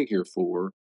you're coming here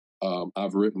for.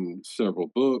 I've written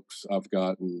several books. I've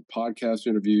gotten podcast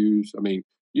interviews. I mean,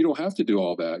 you don't have to do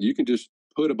all that. You can just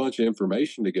put a bunch of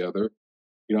information together.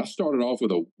 I started off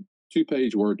with a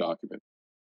 2-page Word document,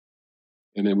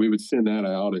 and then we would send that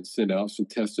out and send out some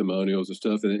testimonials and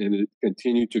stuff, and it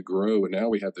continued to grow. And now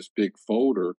we have this big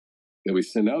folder that we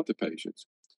send out to patients.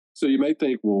 So you may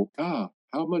think, well, God,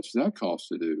 how much does that cost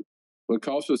to do? Well, it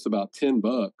costs us about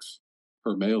 $10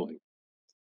 per mailing.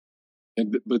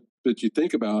 And but you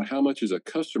think about how much is a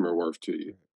customer worth to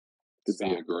you? It could be a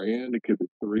exactly. grand, it could be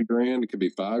 3 grand, it could be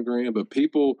 5 grand. But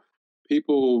people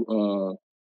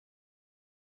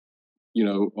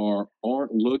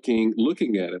aren't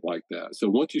looking at it like that. So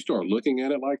once you start looking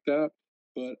at it like that,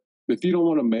 but if you don't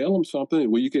want to mail them something,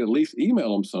 well, you can at least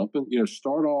email them something.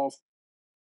 Start off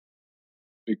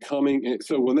becoming.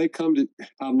 So when they come to,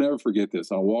 I'll never forget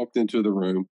this. I walked into the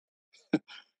room,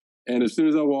 and as soon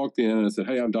as I walked in, I said,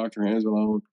 "Hey, I'm Dr.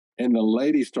 Anzalone." And the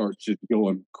lady starts just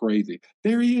going crazy.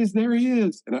 There he is, there he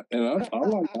is. I'm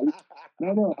like,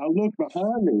 no, no. I looked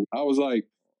behind me. I was like,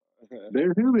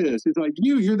 there who is? It's like,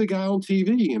 you're the guy on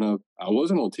TV. I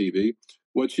wasn't on TV.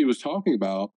 What she was talking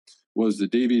about was the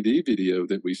DVD video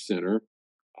that we sent her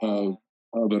of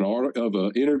Ah,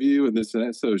 an interview and this and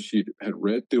that. So she had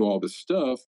read through all this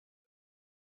stuff.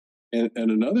 And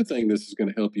another thing this is going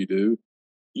to help you do,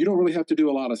 you don't really have to do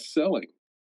a lot of selling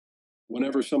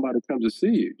whenever yes. somebody comes to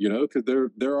see you, because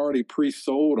they're already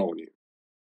pre-sold on you.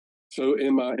 So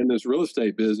in this real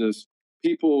estate business,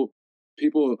 people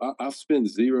I spend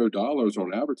 $0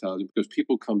 on advertising because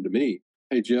people come to me.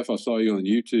 Hey Jeff, I saw you on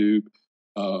YouTube.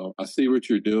 I see what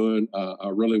you're doing. I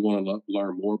really want to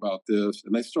learn more about this.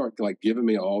 And they start like giving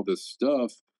me all this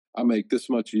stuff. I make this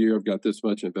much a year. I've got this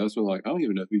much investment. Like, I don't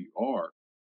even know who you are.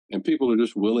 And people are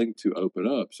just willing to open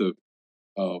up. So,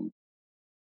 um,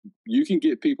 you can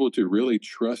get people to really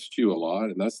trust you a lot.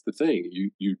 And that's the thing.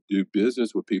 You do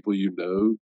business with people you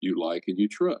know, you like, and you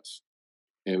trust.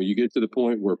 And when you get to the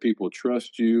point where people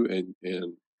trust you and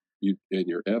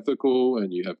you're ethical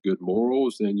and you have good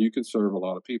morals, then you can serve a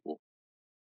lot of people.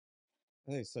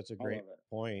 I think it's such a I great love it.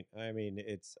 point. I mean,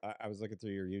 I was looking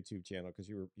through your YouTube channel because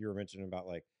you were mentioning about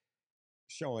like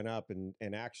showing up and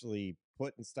actually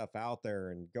putting stuff out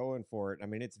there and going for it. I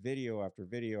mean, it's video after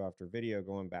video after video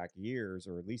going back years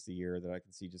or at least a year that I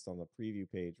can see just on the preview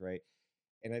page, right?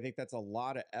 And I think that's a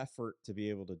lot of effort to be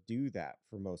able to do that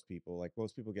for most people. Like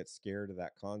most people get scared of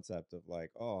that concept of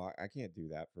like, oh, I can't do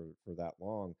that for that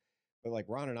long. But like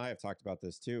Ron and I have talked about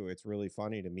this too. It's really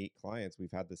funny to meet clients.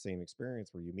 We've had the same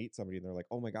experience where you meet somebody and they're like,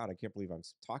 "Oh my god, I can't believe I'm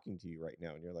talking to you right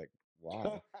now." And you're like,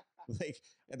 "Why?" Like,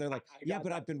 and they're like, I "Yeah, got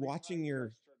but I've that been three watching times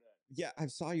your yesterday. yeah, I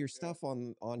saw your Yeah. stuff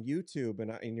on YouTube,"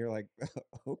 and you're like,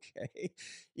 "Okay,"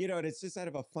 and it's just kind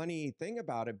of a funny thing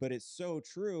about it, but it's so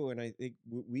true. And I think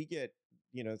we get,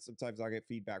 sometimes I get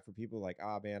feedback from people like,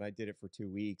 "Ah, man, I did it for 2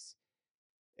 weeks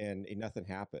and nothing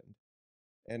happened."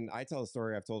 And I tell a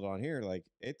story I've told on here. Like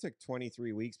it took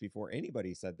 23 weeks before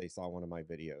anybody said they saw one of my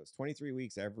videos. 23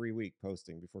 weeks every week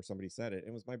posting before somebody said it.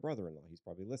 It was my brother-in-law. He's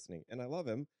probably listening, and I love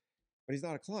him, but he's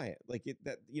not a client. Like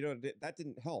that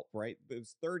didn't help, right? But it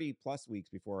was 30 plus weeks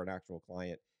before an actual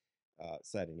client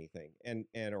said anything, and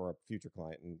or a future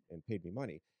client and paid me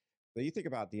money. But you think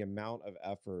about the amount of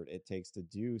effort it takes to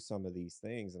do some of these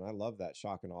things, and I love that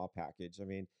shock and awe package. I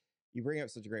mean, you bring up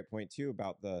such a great point too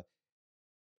about the.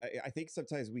 I think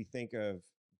sometimes we think of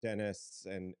dentists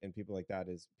and people like that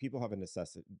as people have a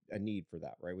necessity, a need for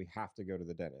that, right? We have to go to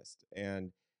the dentist,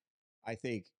 and I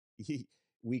think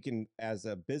we can, as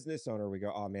a business owner, we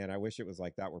go, oh man, I wish it was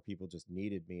like that where people just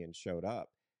needed me and showed up.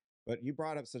 But you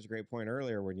brought up such a great point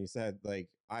earlier when you said, like,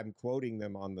 I'm quoting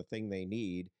them on the thing they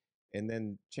need. And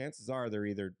then chances are they're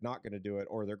either not going to do it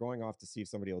or they're going off to see if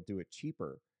somebody will do it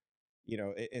cheaper,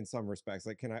 in some respects.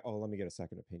 Like, let me get a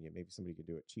second opinion. Maybe somebody could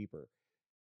do it cheaper.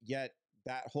 Yet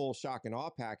that whole shock and awe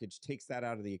package takes that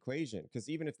out of the equation. Because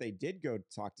even if they did go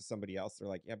talk to somebody else, they're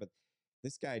like, yeah, but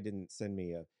this guy didn't send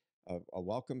me a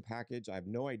welcome package. I have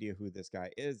no idea who this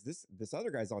guy is. This other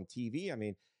guy's on TV. I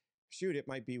mean, shoot, it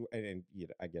might be, and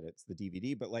I get it, it's the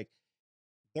DVD, but like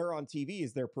they're on TV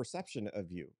is their perception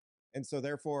of you. And so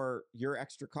therefore your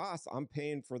extra costs, I'm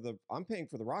paying for the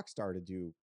rock star to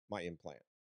do my implant.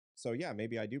 So yeah,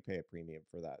 maybe I do pay a premium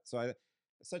for that. So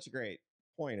it's such a great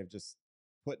point of just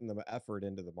putting the effort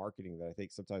into the marketing that I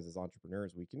think sometimes as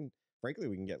entrepreneurs we can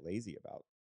get lazy about.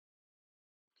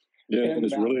 Yeah, and And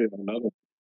it's Matt, really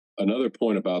another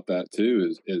point about that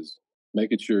too is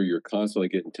making sure you're constantly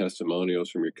getting testimonials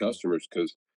from your Mhm. customers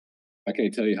because I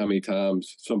can't tell you how many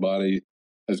times somebody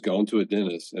has gone to a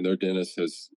dentist and their dentist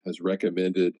has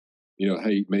recommended,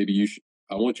 hey, maybe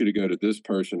I want you to go to this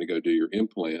person to go do your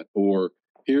implant, or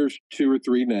here's two or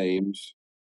three names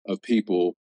of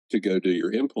people to go do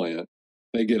your implant.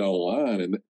 They get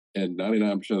online and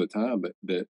 99% of the time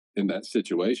that in that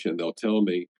situation, they'll tell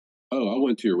me, oh, I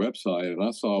went to your website and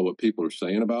I saw what people are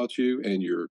saying about you and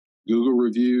your Google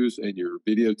reviews and your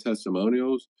video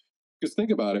testimonials. Because think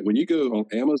about it, when you go on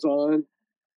Amazon,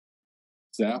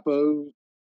 Zappos,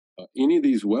 any of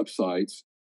these websites,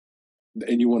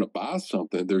 and you want to buy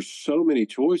something, there's so many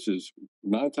choices.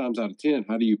 9 times out of 10,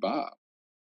 how do you buy?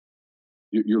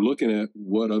 You're looking at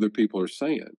what other people are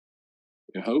saying.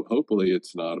 And hopefully,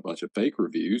 it's not a bunch of fake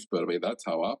reviews, but I mean, that's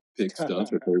how I pick stuff.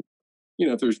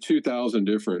 If there's 2,000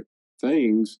 different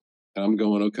things, and I'm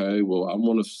going, okay, well, I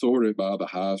want to sort it by the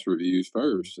highest reviews Mhm.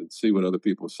 first and see what other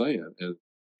people are saying.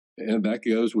 And that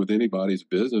goes with anybody's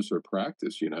business or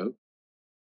practice.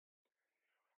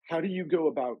 how do you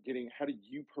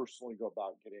personally go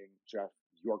about getting, Jeff,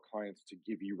 your clients to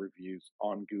give you reviews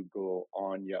on Google,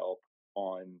 on Yelp,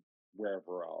 on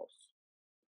wherever else?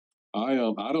 I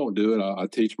don't do it. I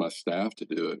teach my staff to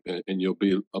do it, and you'll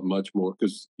be a much more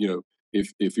because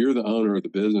if you're the owner of the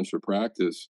business or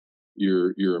practice,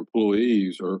 your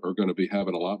employees are going to be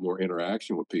having a lot more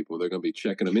interaction with people. They're going to be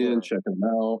checking them in, Sure. checking them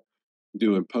out,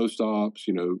 doing post ops,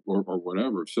 or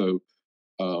whatever. So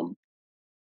um,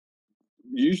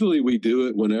 usually we do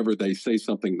it whenever they say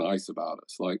something nice about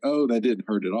us, like, "Oh, that didn't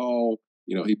hurt at all."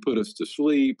 He put us to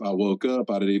sleep. I woke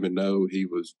up. I didn't even know he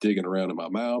was digging around in my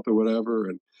mouth or whatever,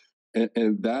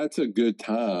 and that's a good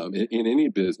time in any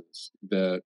business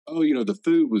that, oh, the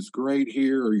food was great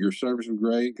here or your service was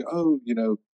great. Oh,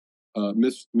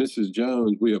 Mrs.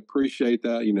 Jones, we appreciate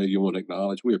that. You know, you want to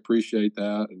acknowledge, we appreciate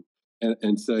that,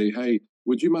 and say, hey,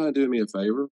 would you mind doing me a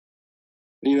favor?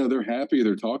 And, you know, they're happy,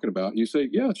 they're talking about it. You say,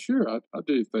 yeah, sure, I'll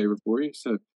do a favor for you.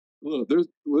 So, look,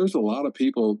 there's a lot of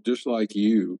people just like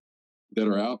you that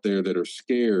are out there that are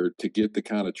scared to get the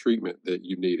kind of treatment that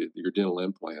you needed, your dental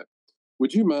implant.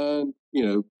 Would you mind, you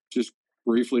know, just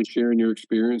briefly sharing your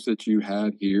experience that you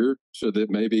had here so that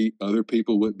maybe other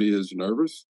people wouldn't be as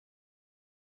nervous?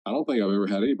 I don't think I've ever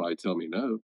had anybody tell me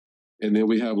no. And then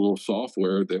we have a little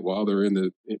software that while they're in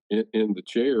the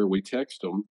chair, we text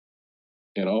them,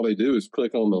 and all they do is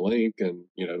click on the link and,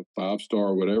 you know, 5 star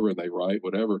or whatever, and they write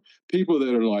whatever. People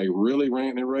that are like really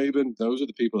ranting and raving, those are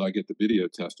the people I get the video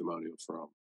testimonials from.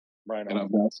 Right And on.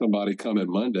 I've got somebody coming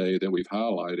Monday that we've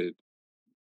highlighted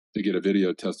to get a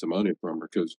video testimonial from her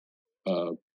because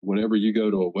uh, whenever you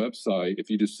go to a website, if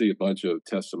you just see a bunch of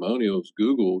testimonials,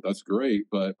 Google, that's great.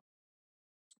 But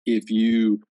if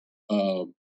you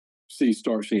um,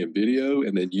 start seeing video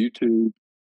and then YouTube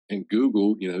and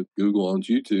Google, you know, Google owns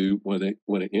YouTube when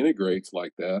it integrates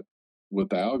like that with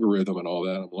the algorithm and all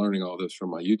that. I'm learning all this from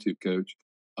my YouTube coach.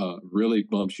 Really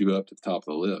bumps you up to the top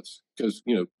of the list because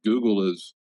you know Google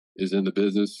is in the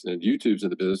business and YouTube's in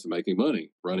the business of making money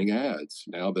running ads.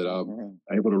 Now that I'm Mhm.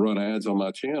 able to run ads on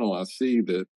my channel, I see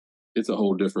that it's a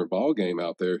whole different ball game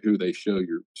out there who they show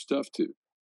your stuff to.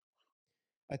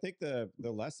 I think the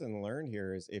lesson learned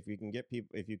here is if you can get people,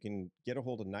 if you can get a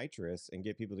hold of nitrous and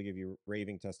get people to give you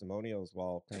raving testimonials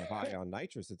while kind of high on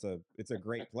nitrous, it's a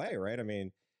great play, right? I mean,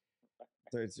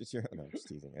 there's just no, I'm just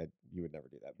teasing. You would never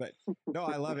do that, but no,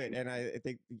 I love it, and I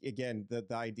think again the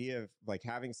idea of like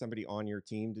having somebody on your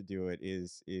team to do it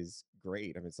is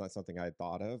great. I mean, it's not something I had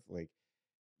thought of. Like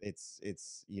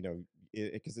it's you know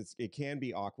because it can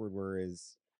be awkward,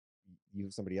 whereas you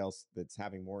have somebody else that's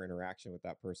having more interaction with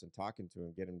that person talking to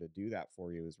him, get him to do that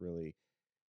for you is really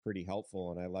pretty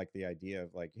helpful. And I like the idea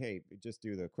of like, hey, just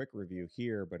do the quick review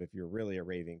here, but if you're really a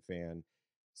raving fan,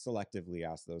 selectively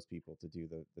ask those people to do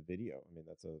the video. I mean,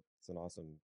 it's an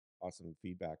awesome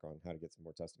feedback on how to get some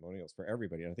more testimonials for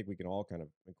everybody. And I think we can all kind of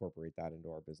incorporate that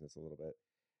into our business a little bit.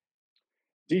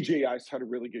 DJ Ice had a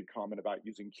really good comment about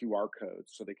using QR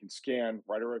codes so they can scan,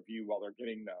 write a review while they're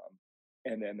getting them.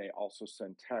 And then they also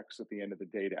send text at the end of the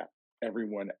day to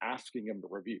everyone asking them to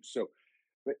review. So,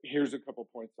 but here's a couple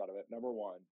points out of it. Number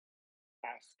one,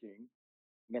 asking.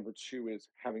 Number two is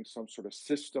having some sort of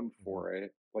system Mhm. for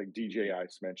it, like DJ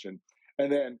Ice mentioned.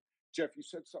 And then, Jeff, you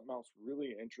said something else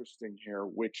really interesting here,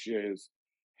 which is,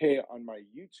 hey, on my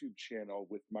YouTube channel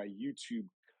with my YouTube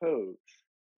coach,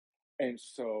 and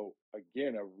so,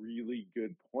 again, a really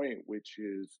good point, which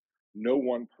is no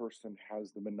one person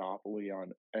has the monopoly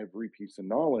on every piece of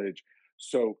knowledge.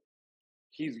 So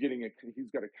he's got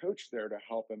a coach there to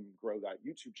help him grow that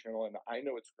YouTube channel, and I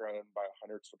know it's grown by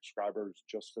 100 subscribers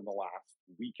just in the last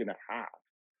week and a half.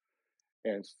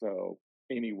 And so,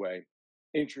 anyway,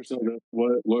 So interesting.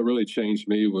 what really changed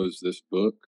me was this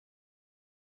book,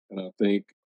 and I think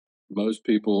most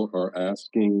people are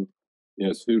asking,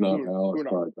 yes, who not how. Who It's not?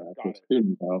 probably Got backwards. it.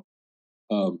 Who not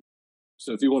how.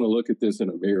 So if you want to look at this in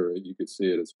a mirror, you could see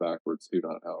it. It's backwards. Who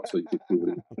not how. So you could see what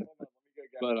it. Hold on, let me go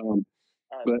get But it. All right,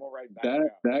 I'm but gonna write back that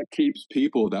up. that keeps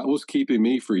people. That was keeping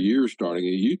me for years starting a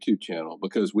YouTube channel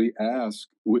because we ask.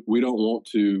 We don't want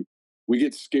to. We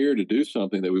get scared to do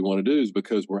something that we want to do is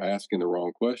because we're asking the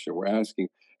wrong question. We're asking,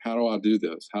 how do I do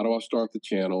this? How do I start the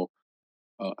channel?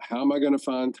 How am I going to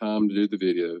find time to do the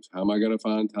videos? How am I going to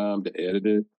find time to edit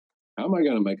it? How am I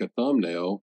going to make a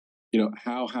thumbnail? You know,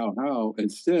 how?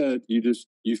 Instead,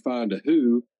 you find a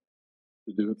who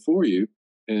to do it for you.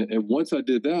 And once I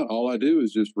did that, all I do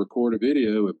is just record a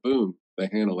video and boom, they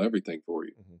handle everything for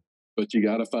you. Mhm. But you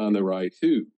got to find the right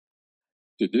who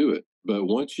to do it. But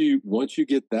once you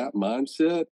get that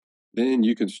mindset, then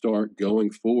you can start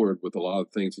going forward with a lot of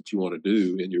things that you want to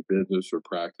do in your business or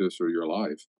practice or your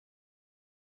life.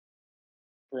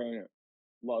 Brilliant.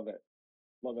 Love it.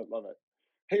 Love it. Love it.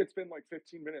 Hey, it's been like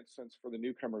 15 minutes since for the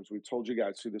newcomers, we told you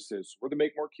guys who this is. We're the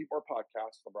Make More, Keep More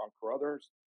podcast, LeBron Carruthers,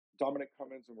 Dominic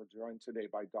Cummins, and we're joined today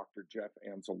by Dr. Jeff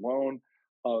Anzalone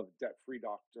of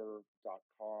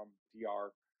debtfreedoctor.com,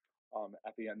 DR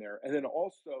at the end there. And then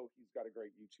also, he's got a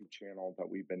great YouTube channel that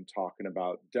we've been talking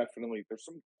about. Definitely, there's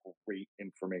some great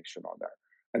information on there.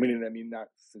 I mean that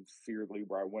sincerely,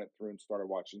 where I went through and started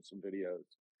watching some videos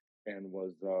and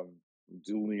was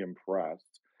duly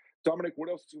impressed. Dominic, what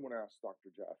else do you want to ask Dr.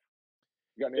 Jeff?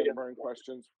 You got any other burning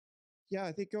questions? Yeah,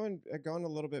 I think going a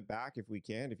little bit back, if we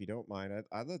can, if you don't mind,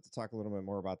 I'd like to talk a little bit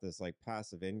more about this like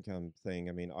passive income thing.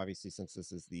 I mean, obviously, since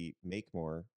this is the Make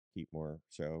More Keep More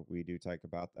show, we do talk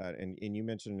about that. And you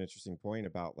mentioned an interesting point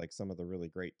about like some of the really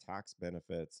great tax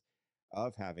benefits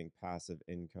of having passive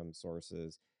income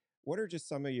sources. What are just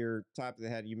some of your top of the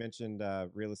head? You mentioned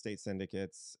real estate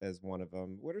syndicates as one of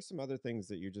them. What are some other things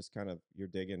that you're just kind of you're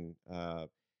digging uh,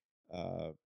 uh,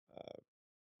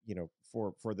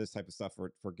 for this type of stuff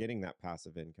for getting that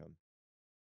passive income?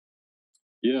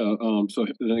 Yeah. So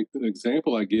an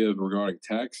example I give regarding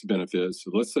tax benefits.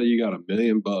 So let's say you got $1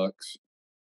 million.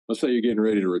 Let's say you're getting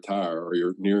ready to retire, or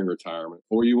you're nearing retirement,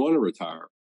 or you want to retire,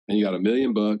 and you got $1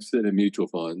 million sitting in mutual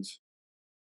funds,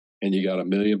 and you got $1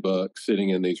 million sitting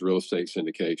in these real estate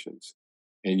syndications,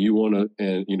 and you want to,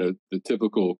 and the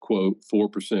typical quote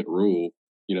 4% rule.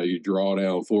 You draw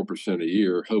down 4% a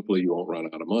year. Hopefully, you won't run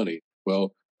out of money.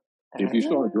 Well, if you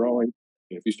start drawing,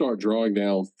 if you start drawing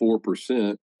down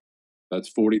 4%,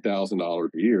 that's $40,000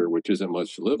 a year, which isn't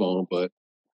much to live on. But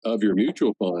of your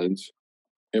mutual funds,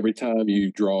 every time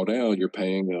you draw down, you're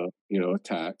paying a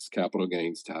tax, capital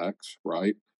gains tax,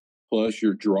 right? Plus,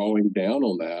 you're drawing down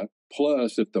on that.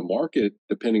 Plus, if the market,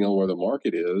 depending on where the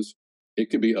market is, it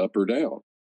could be up or down.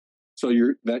 So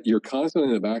you're constantly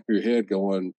in the back of your head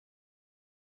going,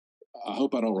 I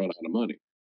hope I don't run out of money.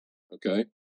 Okay.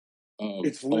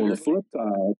 It's On the literally, flip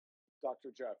side, Dr.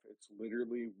 Jeff, it's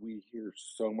literally, we hear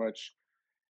so much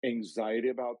anxiety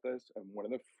about this. And one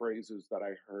of the phrases that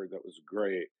I heard that was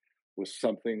great was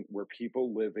something where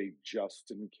people live a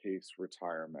just in case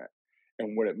retirement.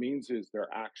 And what it means is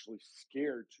they're actually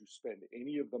scared to spend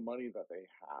any of the money that they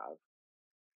have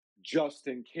just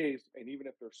in case. And even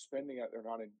if they're spending it, they're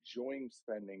not enjoying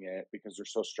spending it because they're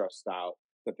so stressed out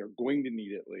that they're going to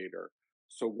need it later.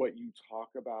 So, what you talk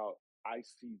about, I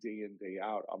see day in, day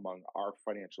out among our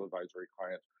financial advisory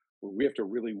clients, where we have to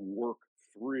really work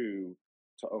through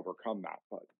to overcome that.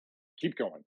 But keep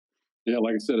going. yeah,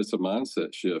 like I said, it's a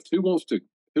mindset shift. Who wants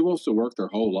to work their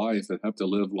whole life and have to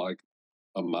live like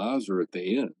a miser at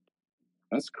the end?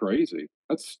 That's crazy.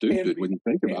 That's And to stupid when be you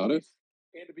think and to about be it.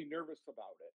 and to be nervous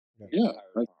about it Yeah. the Yeah, entire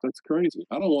that's time. that's crazy.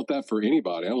 I don't want that for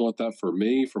anybody. I don't want that for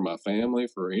me, for my family,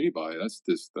 for anybody.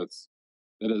 That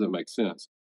doesn't make sense.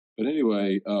 But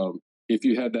anyway, if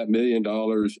you had that $1 million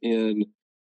in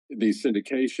these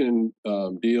syndication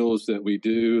deals that we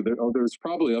do, there's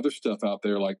probably other stuff out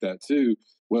there like that too.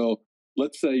 Well,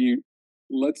 let's say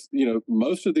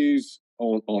most of these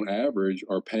on average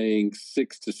are paying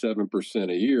 6 to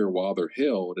 7% a year while they're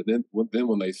held, and then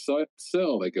when they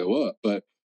sell, they go up. But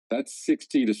that's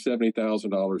 $60,000 to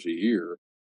 $70,000 a year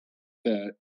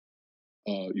that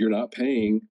you're not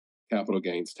paying capital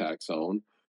gains tax on.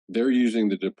 They're using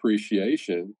the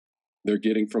depreciation they're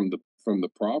getting from the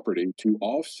property to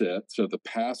offset, so the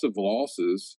passive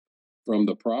losses from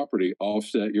the property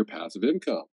offset your passive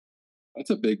income.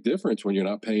 That's a big difference when you're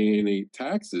not paying any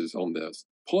taxes on this. It's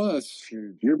Plus,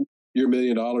 huge. your $1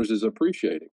 million is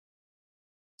appreciating.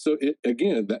 So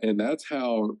and that's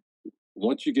how,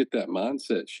 once you get that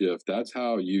mindset shift, that's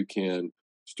how you can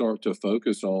start to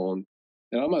focus on.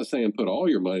 And I'm not saying put all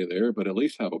your money there, but at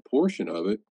least have a portion of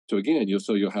it. So again,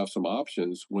 you'll have some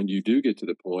options when you do get to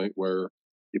the point where,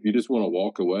 if you just want to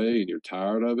walk away and you're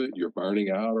tired of it, you're burning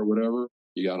out or whatever,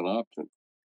 you got an option.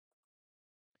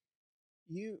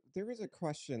 There was a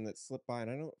question that slipped by,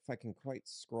 and I don't know if I can quite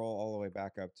scroll all the way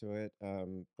back up to it.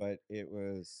 But it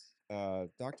was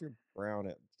Dr. Brown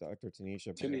at Dr.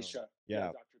 Tanisha Brown. Tanisha. Yeah, Yeah,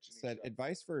 Dr. said Tanisha.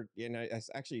 advice for, and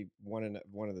actually one of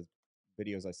the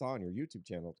videos I saw on your YouTube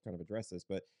channel to kind of address this,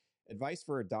 but advice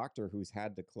for a doctor who's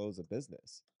had to close a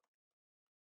business.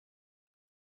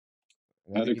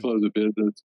 And I How think to close a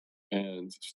business,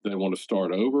 and they want to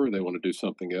start over, they want to do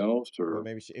something else, well, or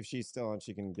maybe if she's still on,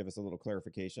 she can give us a little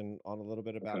clarification on a little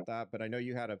bit okay. about that. But I know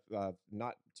you had a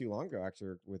not too long ago,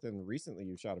 actually, within recently,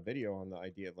 you shot a video on the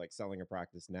idea of like selling a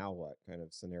practice. Now, what kind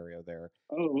of scenario there?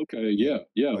 Oh, okay, Yeah,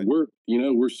 yeah, yeah. but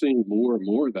We're seeing more and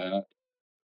more that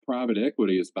private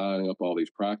equity is buying up all these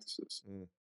practices. mm,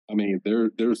 I mean,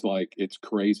 there's like, it's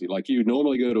crazy. Like, you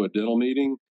normally go to a dental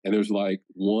meeting and there's like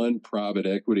one private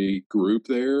equity group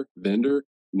there, vendor.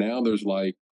 Now there's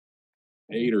like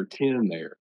 8 or 10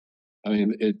 there. I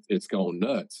mean, it's going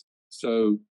nuts.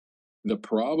 So the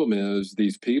problem is,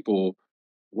 these people,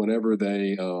 whenever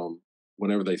they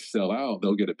sell out,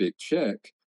 they'll get a big check.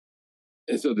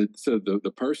 And so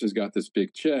the person's got this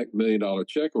big check, $1 million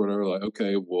check or whatever, like,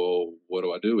 okay, well, what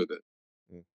do I do with it?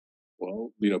 mm,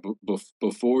 Well,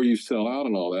 before you sell out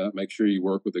and all that, make sure you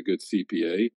work with a good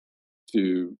CPA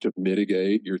to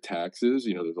mitigate your taxes.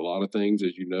 There's a lot of things,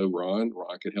 as you know, Ron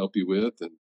could help you with,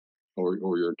 and or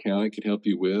your accountant can help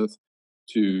you with,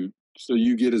 to so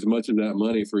you get as much of that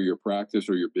money for your practice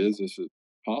or your business as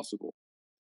possible.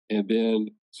 And then,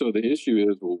 so the issue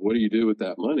is, well, what do you do with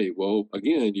that money? Well,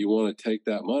 again, you want to take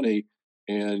that money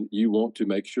and you want to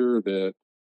make sure that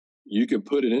you can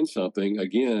put it in something,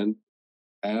 again,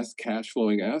 as cash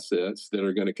flowing assets that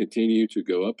are going to continue to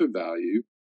go up in value.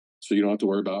 So you don't have to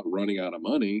worry about running out of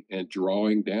money and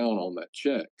drawing down on that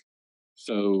check.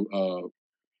 So,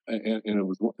 and it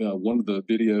was one of the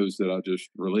videos that I just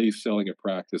released, selling a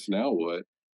practice now what,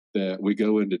 that we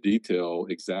go into detail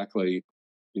exactly,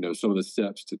 some of the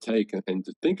steps to take and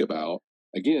to think about.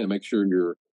 Again, make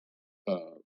sure uh,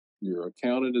 your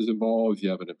accountant is involved. If you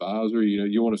have an advisor,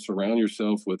 you want to surround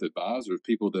yourself with advisors,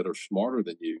 people that are smarter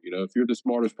than you. If you're the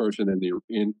smartest person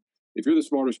if you're the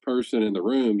smartest person in the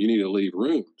room, you need to leave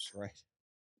rooms Right.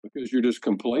 because you're just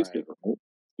Right. complacent, right?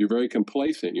 You're very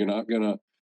complacent. You're not gonna.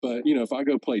 But if I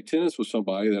go play tennis with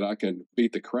somebody that I can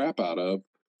beat the crap out of,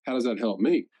 how does that help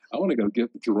me? I want to go get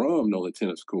drummed on the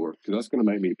tennis court because that's going to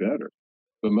make me better.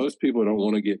 But most people don't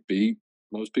want to get beat.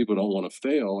 Most people don't want to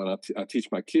fail. And I teach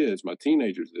my kids, my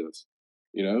teenagers, this.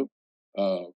 You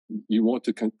know, you want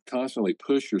to constantly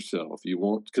push yourself. You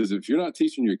want, because if you're not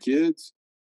teaching your kids,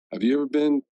 have you ever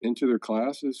been into their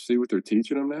classes? See what they're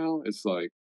teaching them now? It's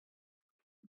like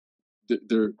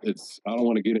there. It's, I don't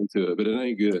want to get into it, but it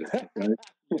ain't good. Okay,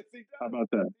 Yes, he how does. about Yes,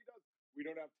 that? he does. We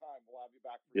don't have time. We'll have you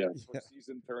back Yeah, for Yeah.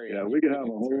 season three, yeah. and we can get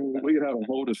into it. We could have a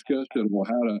whole discussion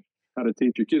on how to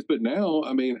teach your kids. But now,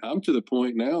 I mean, I'm to the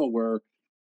point now where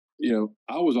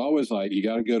I was always like, you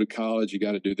got to go to college, you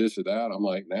got to do this or that. I'm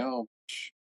like, now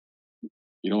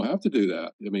you don't have to do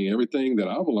that. I mean, everything that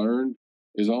I've learned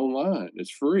is online.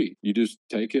 It's free. You just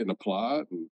take it and apply it.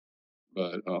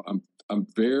 But I'm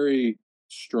very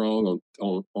strong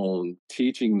on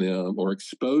teaching them or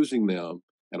exposing them,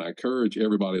 and I encourage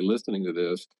everybody listening to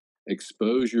this: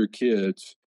 expose your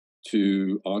kids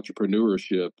to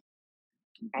entrepreneurship.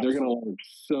 They're going to Absolutely. learn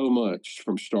so much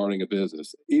from starting a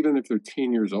business, even if they're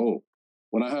 10 years old.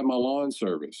 When I had my lawn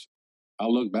service, I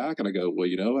look back and I go, well,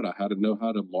 you know what? I had to know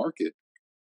how to market.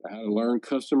 I had to learn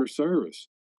customer service.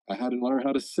 I had to learn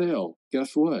how to sell.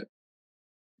 Guess what?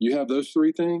 You have those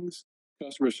three things: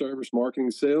 customer service,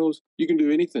 marketing, sales. You can do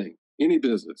anything, any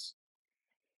business.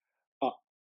 Uh,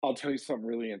 I'll tell you something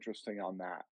really interesting on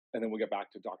that, and then we'll get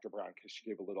back to Dr. Brown because she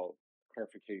gave a little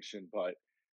clarification. But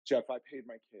Jeff, I paid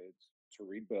my kids to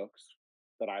read books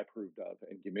that I approved of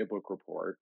and give me a book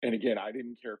report. And again, I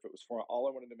didn't care if it was for all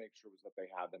I wanted to make sure was that they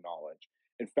had the knowledge.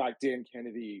 In fact, Dan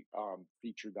Kennedy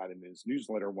featured that in his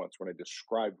newsletter once when I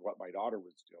described what my daughter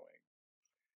was doing.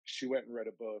 She went and read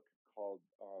a book called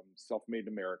Self Made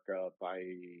in America by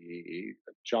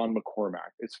John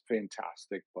McCormack. It's a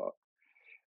fantastic book.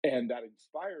 And that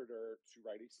inspired her to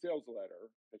write a sales letter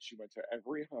that she went to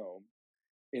every home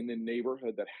in the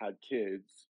neighborhood that had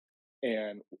kids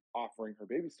and offering her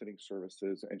babysitting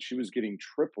services. And she was getting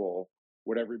triple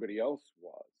what everybody else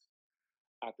was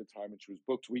at the time. And she was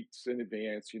booked weeks in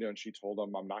advance, and she told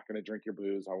them, I'm not going to drink your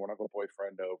booze. I want to have a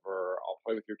boyfriend over. I'll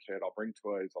play with your kid. I'll bring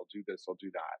toys. I'll do this. I'll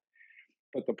do that.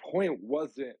 But the point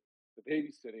wasn't the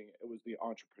babysitting, it was the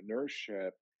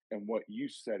entrepreneurship and what you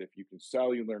said. If you can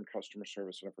sell, you learn customer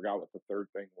service. And I forgot what the third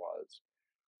thing was.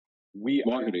 I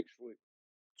Marketing. actually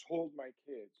told my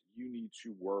kids, you need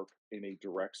to work in a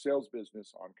direct sales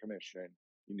business on commission.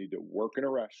 You need to work in a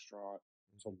restaurant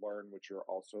to Mhm. learn what you're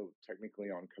also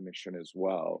technically on commission as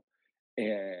well.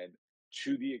 And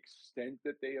to the extent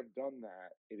that they have done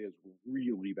that, it has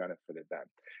really benefited them.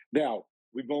 Now,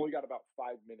 we've only got about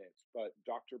 5 minutes, but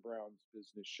Dr. Brown's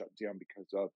business shut down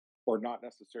because of, or not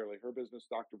necessarily her business,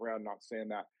 Dr. Brown, not saying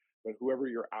that, but whoever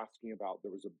you're asking about,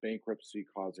 there was a bankruptcy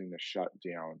causing the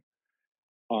shutdown.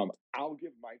 I'll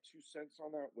give my 2 cents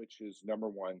on that, which is number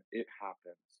one, it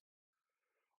happens.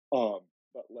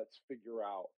 But let's figure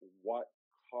out what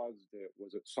caused it.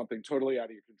 Was it something totally out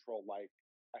of your control, like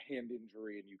a hand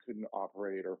injury and you couldn't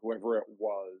operate, or whoever it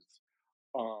was?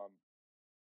 Um,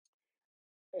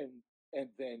 and and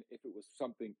then if it was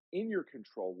something in your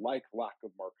control, like lack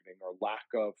of marketing or lack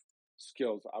of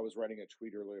skills. I was writing a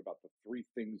tweet earlier about the three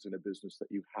things in a business that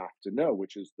you have to know,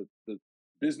 which is the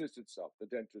business itself, the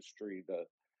dentistry, the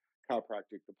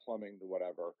chiropractic, the plumbing, the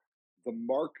whatever, the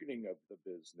marketing of the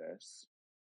business,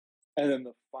 and then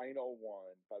the final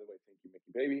one, by the way, thank you,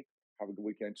 Mickey Baby. Have a good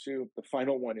weekend too. The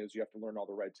final one is you have to learn all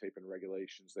the red tape and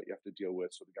regulations that you have to deal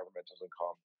with so the government doesn't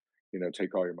come,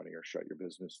 take all your money or shut your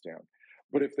business down.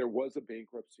 But if there was a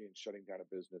bankruptcy and shutting down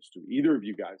a business, do either of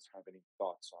you guys have any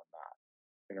thoughts on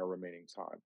that in our remaining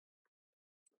time?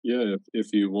 Yeah,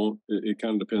 if you want, it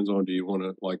kind of depends on, do you want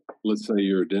to, like, let's say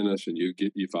you're a dentist and you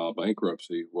file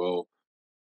bankruptcy. Well,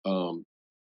 um,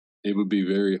 it would be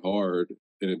very hard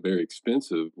and very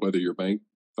expensive, whether your bank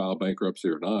file bankruptcy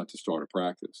or not to start a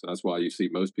practice. That's why you see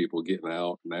most people getting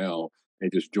out now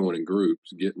and just joining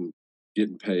groups,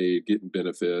 getting paid, getting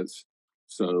benefits.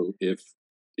 So if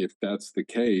that's the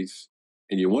case,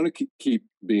 and you want to keep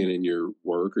being in your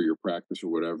work or your practice or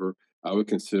whatever, I would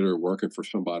consider working for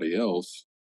somebody else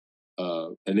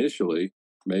initially.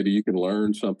 Maybe you can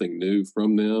learn something new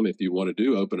from them if you want to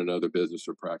do open another business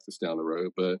or practice down the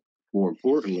road. But more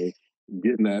importantly,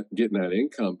 getting that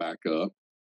income back up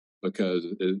because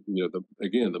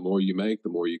the more you make, the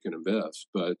more you can invest.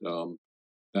 But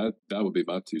that would be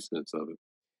my 2 cents of it.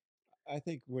 I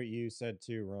think what you said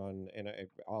too, Ron, and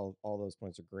all those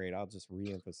points are great. I'll just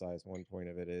reemphasize one point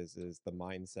of it is the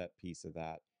mindset piece of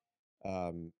that.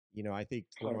 I think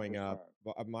growing up,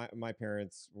 100%. my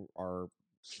parents are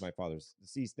my father's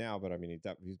deceased now, but I mean he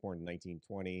was born in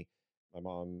 1920. My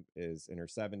mom is in her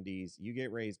 70s. You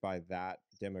get raised by that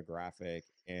demographic,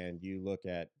 and you look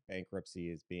at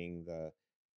bankruptcy as being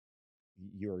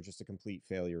you're just a complete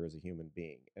failure as a human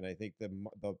being. And I think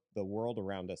the world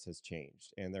around us has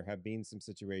changed, and there have been some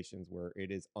situations where it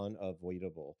is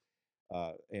unavoidable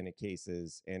in a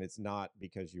cases, and it's not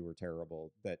because you were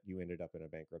terrible that you ended up in a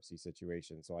bankruptcy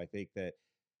situation. So I think that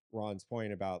Ron's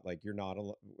point about like you're not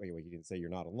alone. Wait, he didn't say you're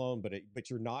not alone, but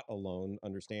you're not alone.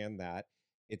 Understand that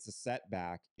it's a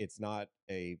setback. It's not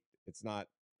it's not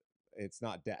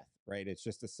death, right? It's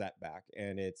just a setback,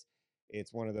 and it's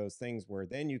one of those things where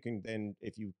then you can then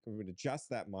if you can adjust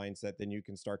that mindset, then you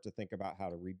can start to think about how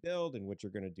to rebuild and what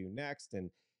you're going to do next,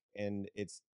 and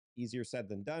it's easier said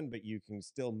than done, but you can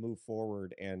still move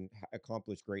forward and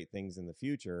accomplish great things in the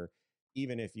future,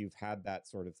 even if you've had that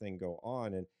sort of thing go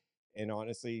on. And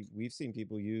honestly, we've seen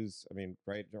people use, I mean,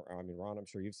 right? I mean, Ron, I'm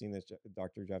sure you've seen this,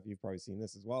 Dr. Jeff, you've probably seen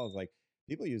this as well, as like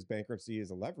people use bankruptcy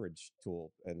as a leverage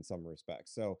tool in some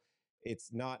respects. So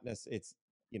it's not necessarily, it's,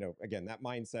 again, that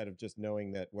mindset of just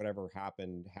knowing that whatever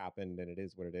happened and it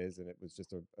is what it is. And it was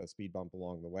just a speed bump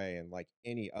along the way. And like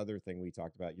any other thing we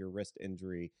talked about, your wrist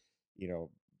injury, you know,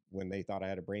 when they thought I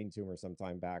had a brain tumor some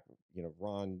time back,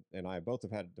 Ron and I both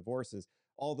have had divorces.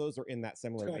 All those are in that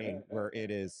similar vein where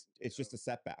it's Yeah. just a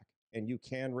setback and you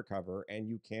can recover and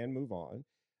you can move on.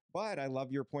 But I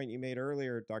love your point you made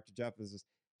earlier, Dr. Jeff, is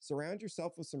surround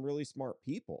yourself with some really smart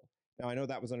people. Now, I know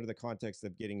that was under the context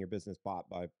of getting your business bought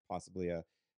by possibly an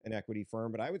equity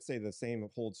firm, but I would say the same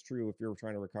holds true if you're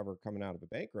trying to recover coming out of a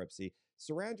bankruptcy.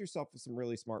 Surround yourself with some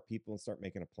really smart people and start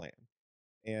making a plan,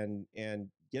 and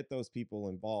get those people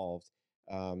involved,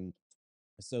 um,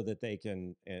 so that they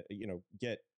can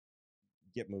get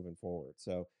moving forward.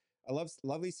 So I love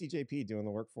lovely CJP doing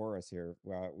the work for us here.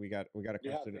 We got a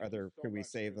Yeah, question. thank you so Could we much.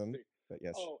 save them? But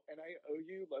yes. Oh, and I owe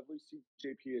you, lovely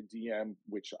CJP, a DM,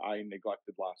 which I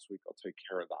neglected last week. I'll take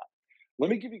care of that. Let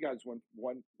me give you guys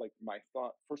one like my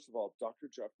thought. First of all, Dr.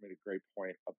 Jeff made a great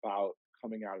point about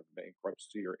coming out of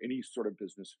bankruptcy or any sort of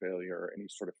business failure or any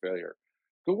sort of failure.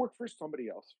 Go work for somebody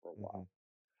else for a Mm-hmm.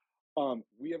 while.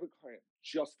 We have a client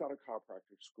just out of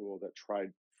chiropractic school that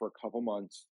tried for a couple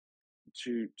months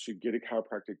to get a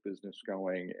chiropractic business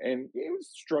going, and he was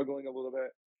struggling a little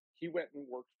bit. He went and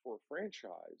worked for a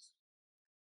franchise,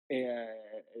 and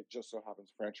it just so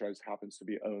happens franchise happens to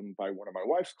be owned by one of my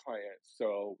wife's clients.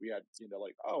 So we had,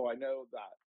 like, oh, I know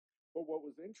that. But what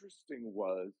was interesting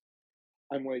was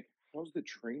I'm like, how's the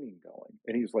training going?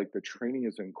 And he's like, the training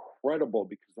is incredible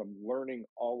because I'm learning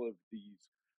all of these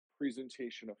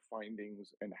presentation of findings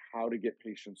and how to get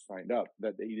patients signed up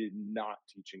that they did not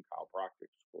teach in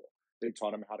chiropractic school. They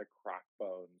taught him how to crack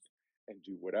bones and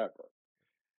do whatever.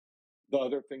 The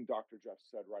other thing Dr. Jeff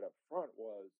said right up front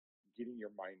was getting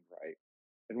your mind right.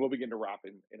 And we'll begin to wrap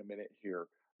in a minute here.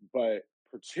 But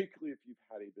particularly if you've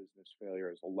had a business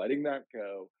failure, is letting that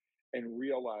go and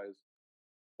realize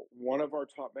one of our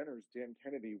top mentors, Dan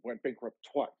Kennedy, went bankrupt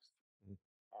twice.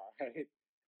 Right?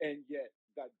 And yet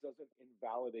that doesn't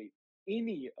invalidate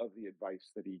any of the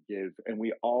advice that he gives. And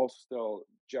we all still,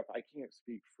 Jeff, I can't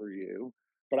speak for you,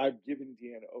 but I've given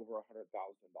Dan over $100,000.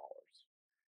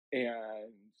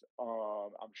 And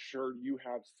I'm sure you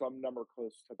have some number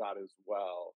close to that as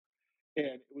well. And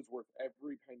it was worth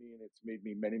every penny, and it's made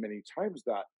me many, many times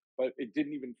that. But it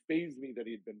didn't even phase me that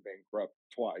he'd been bankrupt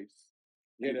twice.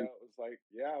 It was like,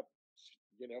 yeah,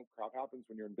 crap happens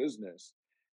when you're in business.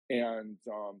 And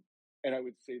I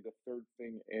would say the third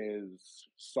thing is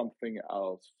something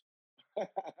else.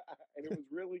 And it was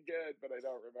really good, but I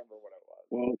don't remember what it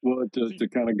was. Well, to, See, to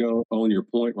kind of go on your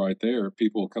point right there,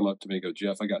 people will come up to me and go,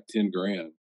 Jeff, I got 10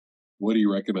 grand. What do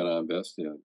you recommend I invest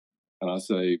in? And I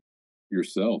say,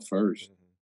 yourself first.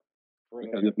 Mm-hmm.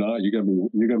 Because if brilliant. not,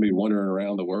 you're gonna be wandering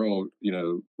around the world,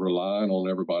 relying on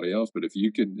everybody else. But if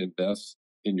you can invest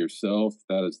in yourself,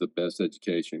 that is the best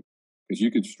education. because you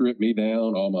could strip me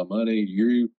down all my money,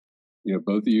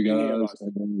 both of you Any of guys, us.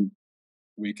 and then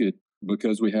we could,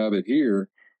 because we have it here,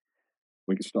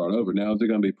 we could start over. Now, is it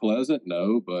going to be pleasant?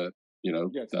 No, but Yeah,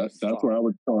 it's gonna that's suck. where I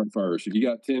would start first. If you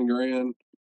got 10 grand,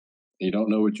 you don't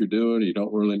know what you're doing, you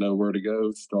don't really know where to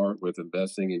go, start with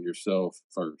investing in yourself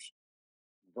first.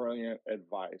 Brilliant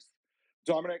advice.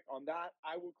 Dominic, on that,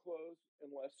 I will close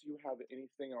unless you have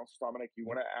anything else, Dominic, you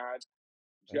Nope, want to add.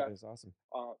 that Jeff, is awesome.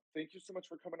 thank you so much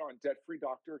for coming on. Debt Free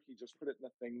Doctor, he just put it in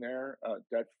the thing there,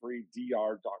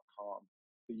 debtfreedr.com.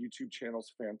 The YouTube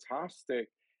channel's fantastic.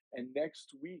 And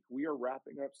next week, we are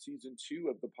wrapping up season 2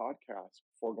 of the podcast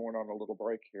before going on a little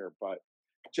break here. But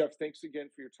Jeff, thanks again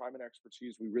for your time and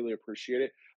expertise. We really appreciate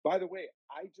it. By the way,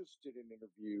 I just did an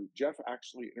interview. Jeff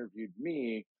actually interviewed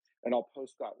me, and I'll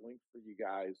post that link for you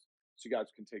guys so you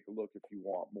guys can take a look if you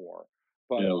want more.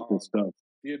 Yeah, But it was good stuff.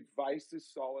 the advice is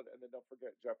solid. And then don't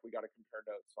forget, Jeff, we got to compare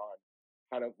notes on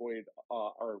how to avoid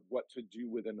or what to do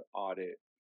with an audit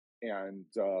and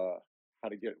how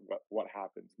to get what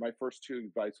happens. My first 2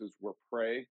 advices were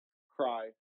pray,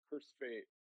 cry, curse fate.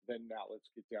 Then now let's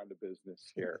get down to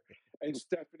business here. And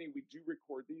Stephanie, we do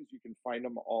record these. You can find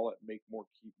them all at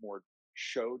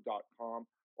makemorekeepmoreshow.com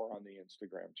or on the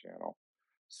Instagram channel.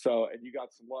 So, and you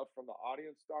got some love from the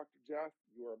audience, Dr. Jeff.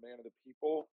 You are a man of the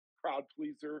people, crowd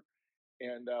pleaser,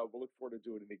 and we'll look forward to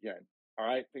doing it again. All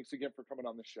right. Thanks again for coming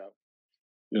on the show.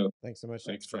 Yeah, Thanks so much,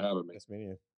 Dr. thanks for Jeff. having me. Nice meeting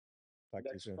you. Talk to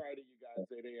you Next soon. Friday, you guys,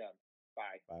 8 a.m.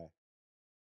 Bye. Bye.